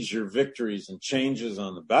major victories and changes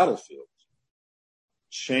on the battlefield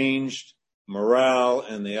changed morale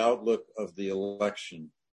and the outlook of the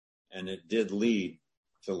election. And it did lead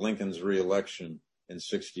to Lincoln's reelection in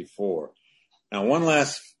 1964. Now, one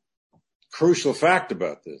last crucial fact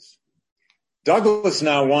about this. Douglas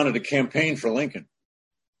now wanted to campaign for Lincoln,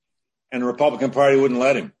 and the Republican Party wouldn't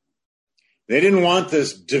let him. They didn't want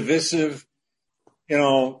this divisive,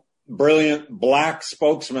 brilliant black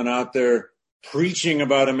spokesman out there preaching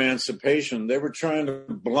about emancipation. They were trying to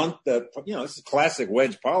blunt that, this is classic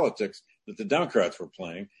wedge politics that the Democrats were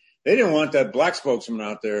playing. They didn't want that black spokesman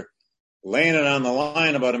out there laying it on the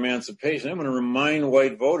line about emancipation. I'm going to remind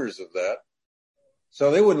white voters of that.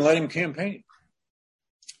 So they wouldn't let him campaign.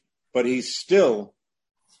 But he still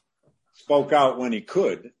spoke out when he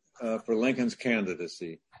could for Lincoln's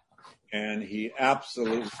candidacy. And he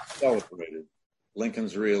absolutely celebrated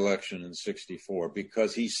Lincoln's reelection in 1964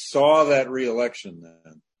 because he saw that reelection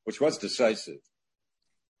then, which was decisive,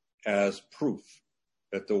 as proof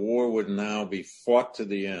that the war would now be fought to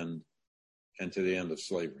the end and to the end of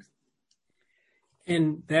slavery.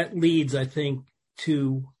 And that leads, I think,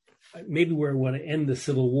 to maybe where I want to end the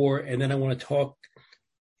Civil War. And then I want to talk.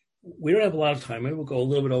 We don't have a lot of time. Maybe we'll go a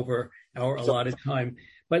little bit over our allotted time.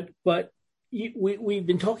 But we've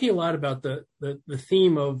been talking a lot about the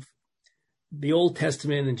theme of the Old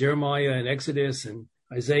Testament and Jeremiah and Exodus and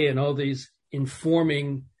Isaiah and all these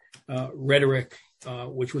informing rhetoric,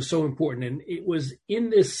 which was so important. And it was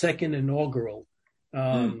in this second inaugural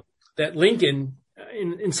that Lincoln,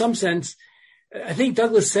 in some sense, I think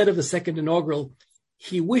Douglas said of the second inaugural,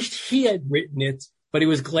 he wished he had written it, but he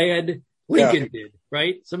was glad Lincoln did,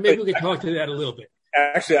 right? So maybe we could talk to that a little bit.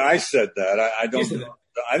 Actually, I said that. I don't know.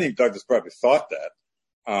 I think Douglas probably thought that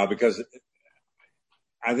because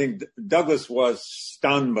I think Douglas was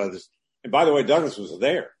stunned by this. And by the way, Douglas was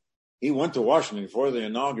there. He went to Washington for the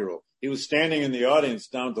inaugural. He was standing in the audience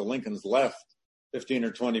down to Lincoln's left, 15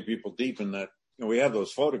 or 20 people deep in that. We have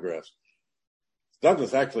those photographs.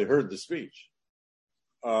 Douglas actually heard the speech.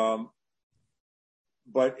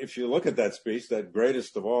 But if you look at that speech, that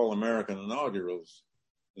greatest of all American inaugurals,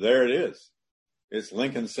 there it is. It's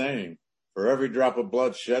Lincoln saying, "For every drop of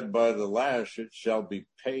blood shed by the lash, it shall be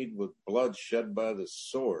paid with blood shed by the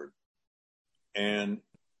sword." And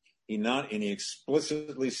he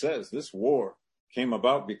explicitly says this war came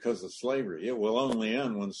about because of slavery. It will only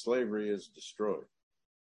end when slavery is destroyed.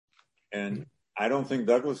 And I don't think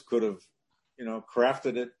Douglas could have,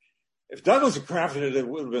 crafted it. If Douglas had crafted it, it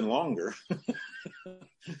would have been longer.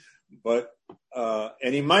 But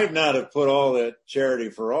and he might not have put all that charity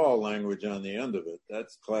for all language on the end of it.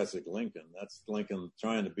 That's classic Lincoln. That's Lincoln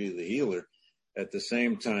trying to be the healer. At the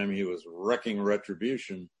same time, he was wrecking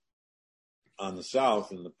retribution on the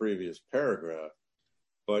South in the previous paragraph.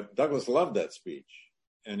 But Douglas loved that speech,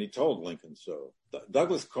 and he told Lincoln so.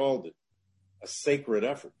 Douglas called it a sacred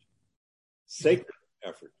effort. Sacred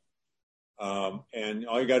effort. And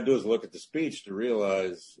all you got to do is look at the speech to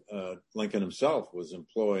realize Lincoln himself was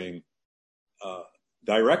employing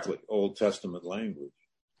directly Old Testament language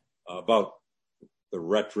about the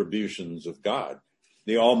retributions of God.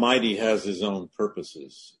 The Almighty has his own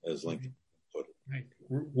purposes, as Lincoln put it. Right.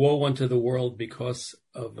 Woe unto the world because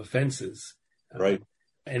of offenses. Right.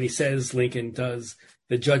 And he says, Lincoln does,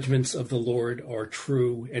 the judgments of the Lord are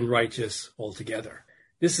true and righteous altogether.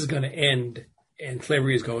 This is going to end, and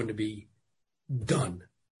slavery is going to be done.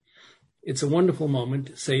 It's a wonderful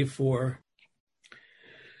moment, save for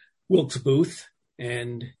Wilkes Booth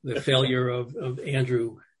and the failure of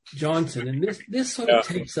Andrew Johnson. And this sort of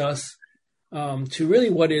takes us to really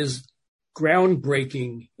what is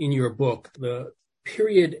groundbreaking in your book, the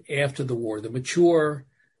period after the war, the mature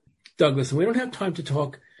Douglas. And we don't have time to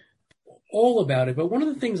talk all about it, but one of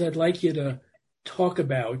the things I'd like you to talk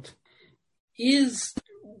about is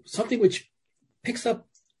something which picks up,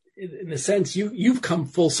 in a sense, you've come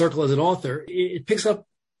full circle as an author. It picks up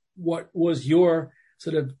what was your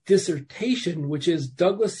sort of dissertation, which is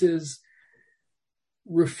Douglas's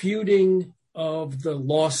refuting of the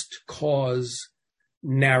lost cause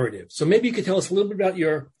narrative. So maybe you could tell us a little bit about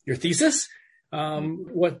your thesis,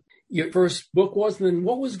 what your first book was, and then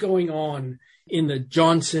what was going on in the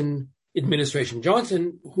Johnson administration.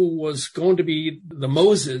 Johnson, who was going to be the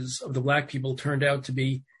Moses of the black people, turned out to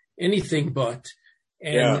be anything but.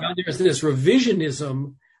 And now there's this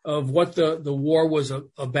revisionism of what the war was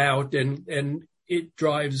about, and it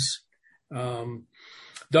drives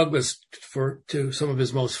Douglass to some of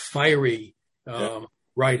his most fiery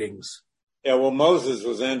writings. Yeah, well, Moses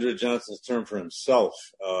was Andrew Johnson's term for himself.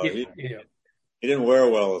 He didn't wear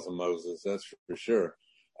well as a Moses, that's for sure.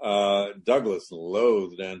 Douglass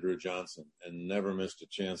loathed Andrew Johnson and never missed a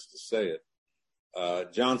chance to say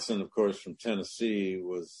it. Johnson, of course, from Tennessee,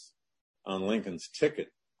 was on Lincoln's ticket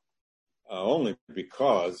only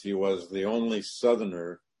because he was the only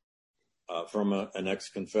Southerner from an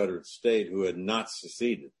ex-Confederate state who had not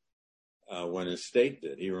seceded when his state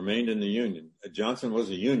did. He remained in the Union. Johnson was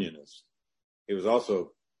a Unionist. He was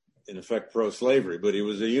also, in effect, pro-slavery, but he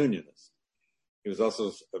was a Unionist. He was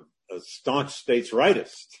also a staunch states'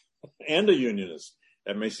 rightist and a Unionist.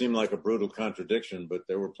 That may seem like a brutal contradiction, but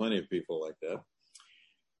there were plenty of people like that.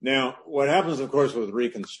 Now, what happens, of course, with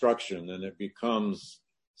Reconstruction, and it becomes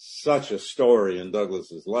such a story in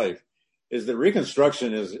Douglass's life, is that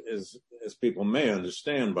Reconstruction is, as people may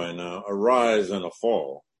understand by now, a rise and a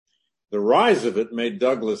fall. The rise of it made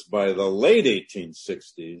Douglass, by the late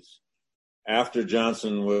 1860s, after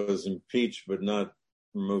Johnson was impeached but not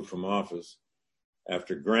removed from office,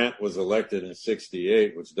 after Grant was elected in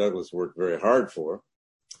 68, which Douglass worked very hard for,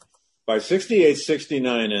 by 68,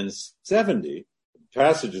 69, and 70, the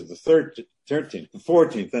passage of the 13th, the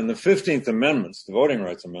 14th, and the 15th Amendments, the Voting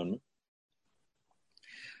Rights Amendment,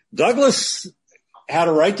 Douglass had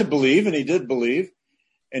a right to believe, and he did believe,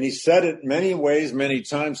 and he said it many ways, many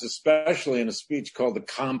times, especially in a speech called The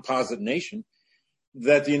Composite Nation,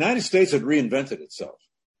 that the United States had reinvented itself.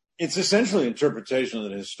 It's essentially an interpretation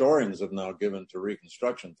that historians have now given to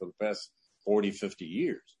Reconstruction for the past 40, 50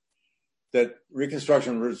 years, that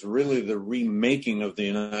Reconstruction was really the remaking of the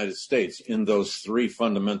United States in those three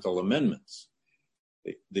fundamental amendments.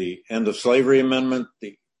 The End of Slavery Amendment,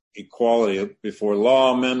 the Equality Before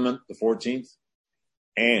Law Amendment, the 14th,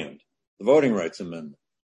 and the Voting Rights Amendment.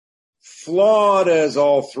 Flawed as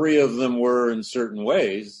all three of them were in certain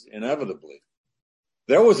ways, inevitably,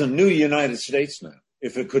 there was a new United States now,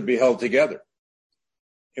 if it could be held together.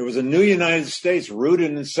 It was a new United States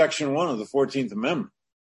rooted in Section 1 of the 14th Amendment,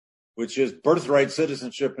 which is birthright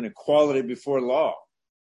citizenship and equality before law.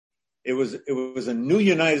 It was a new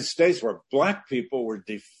United States where black people were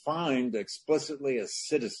defined explicitly as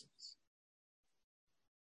citizens.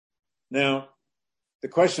 Now, the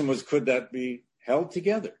question was, could that be held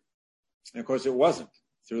together? And of course, it wasn't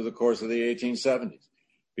through the course of the 1870s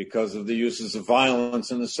because of the uses of violence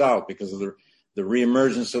in the South, because of the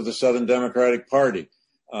reemergence of the Southern Democratic Party,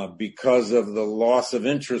 because of the loss of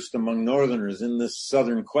interest among Northerners in this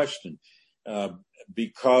Southern question,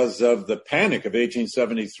 because of the panic of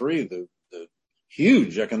 1873, the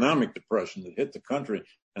huge economic depression that hit the country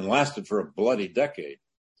and lasted for a bloody decade.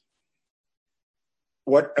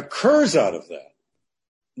 What occurs out of that,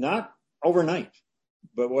 not overnight,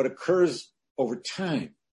 but what occurs over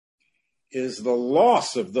time, is the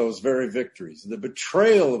loss of those very victories, the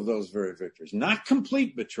betrayal of those very victories, not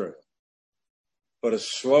complete betrayal, but a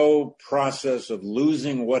slow process of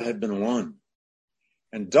losing what had been won.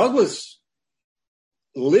 And Douglass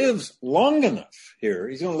lives long enough here.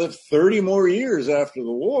 He's going to live 30 more years after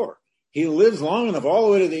the war. He lives long enough all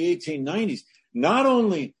the way to the 1890s, not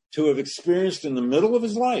only to have experienced in the middle of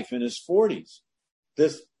his life, in his 40s,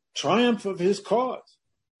 this triumph of his cause.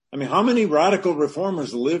 I mean, how many radical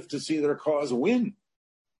reformers lived to see their cause win?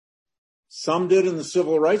 Some did in the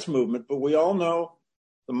civil rights movement, but we all know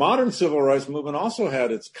the modern civil rights movement also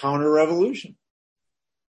had its counter-revolution.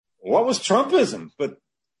 What was Trumpism? But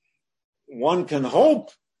one can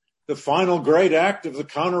hope the final great act of the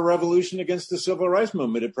counter-revolution against the civil rights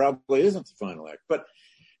movement. It probably isn't the final act. But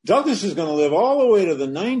Douglass is going to live all the way to the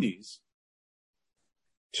 90s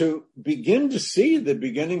to begin to see the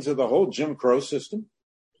beginnings of the whole Jim Crow system.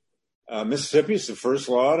 Mississippi is the first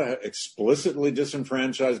law to explicitly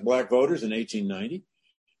disenfranchise black voters in 1890.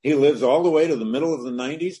 He lives all the way to the middle of the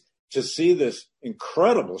 90s to see this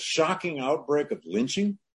incredible, shocking outbreak of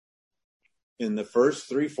lynching in the first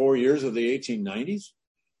 3-4 years of the 1890s,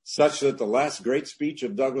 such that the last great speech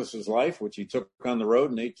of Douglass's life, which he took on the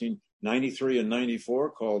road in 1893 and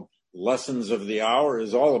 94, called Lessons of the Hour,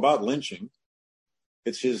 is all about lynching.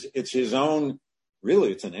 It's his own,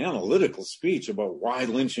 really, it's an analytical speech about why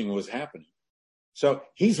lynching was happening. So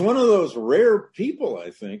he's one of those rare people, I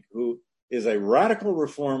think, who is a radical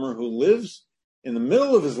reformer who lives in the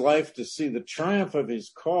middle of his life to see the triumph of his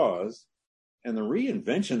cause and the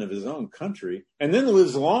reinvention of his own country, and then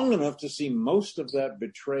lives long enough to see most of that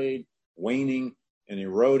betrayed, waning, and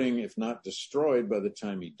eroding, if not destroyed, by the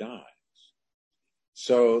time he dies.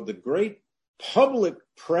 So the great public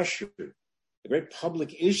pressure, the great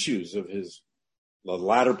public issues of the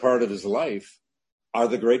latter part of his life are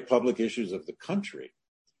the great public issues of the country.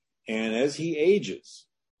 And as he ages,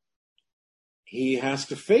 he has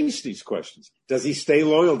to face these questions. Does he stay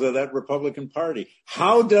loyal to that Republican Party?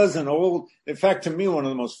 How does in fact, to me, one of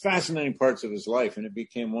the most fascinating parts of his life, and it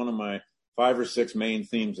became one of my 5 or 6 main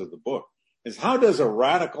themes of the book, is how does a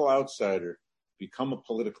radical outsider become a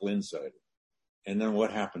political insider? And then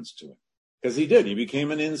what happens to him? Because he did. He became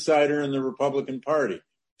an insider in the Republican Party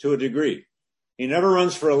to a degree. He never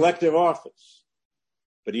runs for elective office,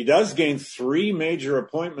 but he does gain 3 major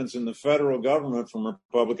appointments in the federal government from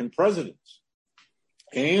Republican presidents.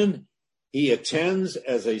 And he attends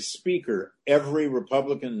as a speaker every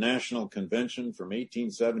Republican National Convention from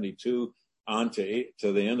 1872 on to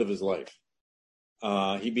the end of his life.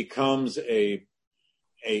 He becomes a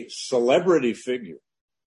celebrity figure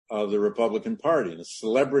of the Republican Party and a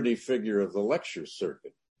celebrity figure of the lecture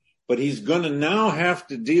circuit. But he's going to now have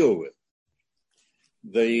to deal with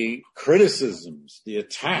the criticisms, the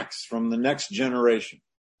attacks from the next generation.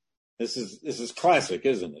 This is classic,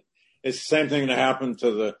 isn't it? It's the same thing that happened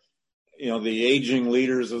to the aging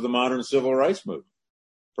leaders of the modern civil rights movement.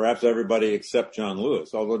 Perhaps everybody except John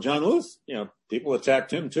Lewis, although John Lewis, people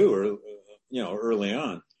attacked him too, early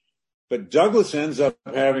on. But Douglass ends up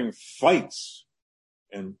having fights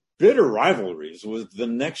and bitter rivalries with the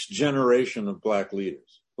next generation of black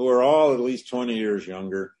leaders who are all at least 20 years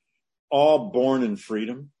younger, all born in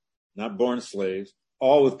freedom, not born slaves,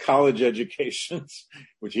 all with college educations,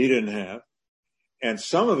 which he didn't have. And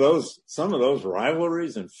some of those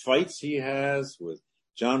rivalries and fights he has with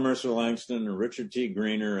John Mercer Langston and Richard T.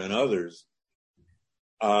 Greener and others,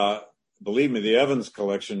 believe me, the Evans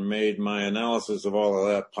collection made my analysis of all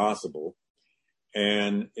of that possible.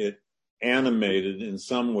 And it animated in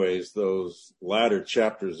some ways those latter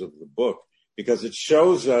chapters of the book, because it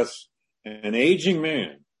shows us an aging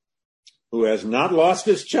man who has not lost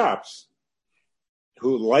his chops,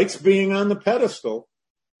 who likes being on the pedestal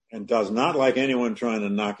and does not like anyone trying to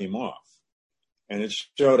knock him off. And it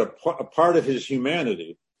showed a part of his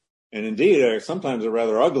humanity, and indeed sometimes a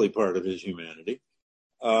rather ugly part of his humanity,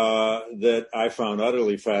 that I found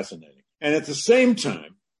utterly fascinating. And at the same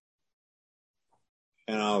time,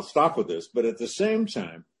 and I'll stop with this, but at the same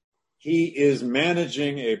time, he is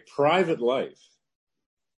managing a private life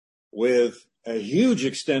with a huge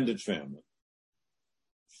extended family,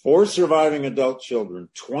 4 surviving adult children,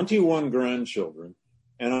 21 grandchildren,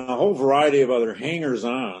 and a whole variety of other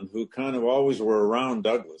hangers-on who kind of always were around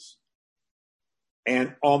Douglass,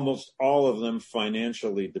 and almost all of them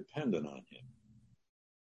financially dependent on him.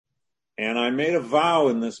 And I made a vow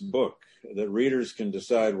in this book that readers can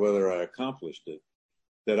decide whether I accomplished it,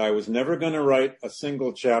 that I was never going to write a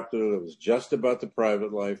single chapter that was just about the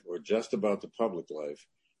private life or just about the public life.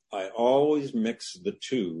 I always mix the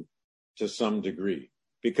two to some degree,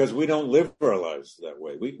 because we don't live our lives that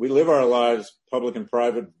way. We live our lives, public and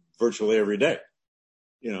private, virtually every day.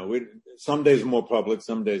 Some days more public,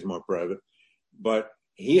 some days more private, but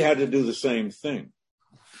he had to do the same thing.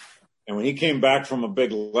 And when he came back from a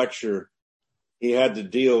big lecture, he had to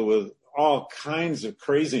deal with all kinds of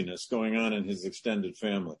craziness going on in his extended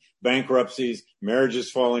family. Bankruptcies,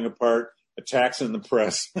 marriages falling apart, attacks in the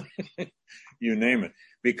press, you name it.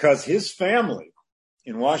 Because his family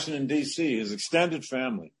in Washington, D.C., his extended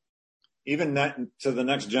family, even to the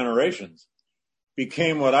next generations,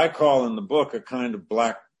 became what I call in the book a kind of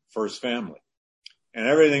black first family. And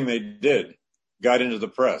everything they did got into the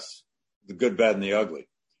press, the good, bad, and the ugly.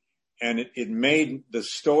 And it made the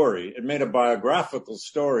story, it made a biographical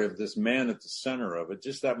story of this man at the center of it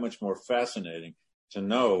just that much more fascinating to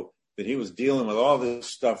know that he was dealing with all this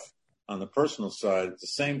stuff on the personal side. At the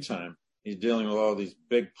same time, he's dealing with all these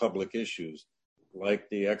big public issues like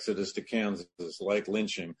the exodus to Kansas, like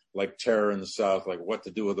lynching, like terror in the South, like what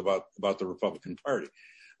to do about the Republican Party.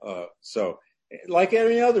 So like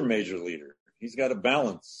any other major leader, he's got to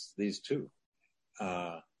balance these two.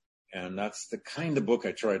 And that's the kind of book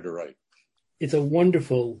I tried to write. It's a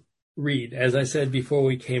wonderful read. As I said before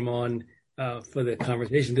we came on for the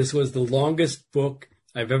conversation, this was the longest book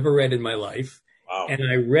I've ever read in my life. Wow. And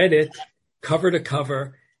I read it cover to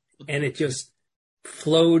cover, and it just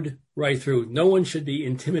flowed right through. No one should be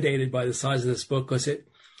intimidated by the size of this book, because it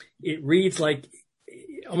reads like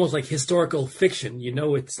almost like historical fiction.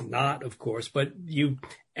 It's not, of course, but you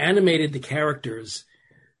animated the characters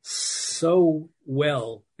so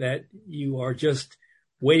well that you are just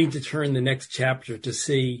waiting to turn the next chapter to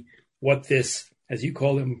see what this, as you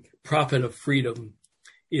call him, prophet of freedom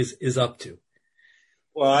is up to.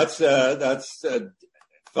 Well, that's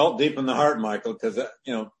felt deep in the heart, Michael, because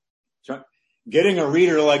getting a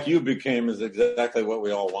reader like you became is exactly what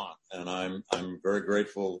we all want, and I'm very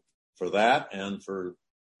grateful for that and for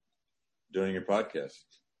doing your podcast.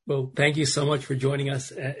 Well, thank you so much for joining us.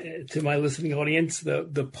 To my listening audience,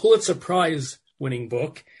 the Pulitzer Prize winning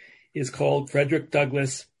book is called Frederick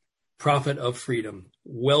Douglass, Prophet of Freedom.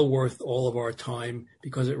 Well worth all of our time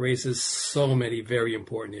because it raises so many very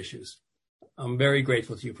important issues. I'm very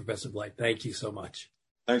grateful to you, Professor Blight. Thank you so much.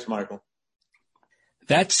 Thanks, Michael.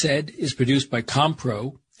 That Said is produced by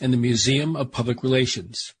Compro and the Museum of Public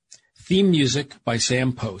Relations. Theme music by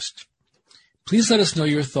Sam Post. Please let us know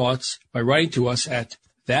your thoughts by writing to us at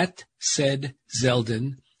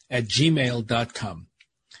thatsaidzeldin@gmail.com.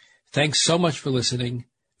 Thanks so much for listening.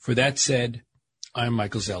 For That Said, I'm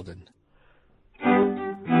Michael Zeldin.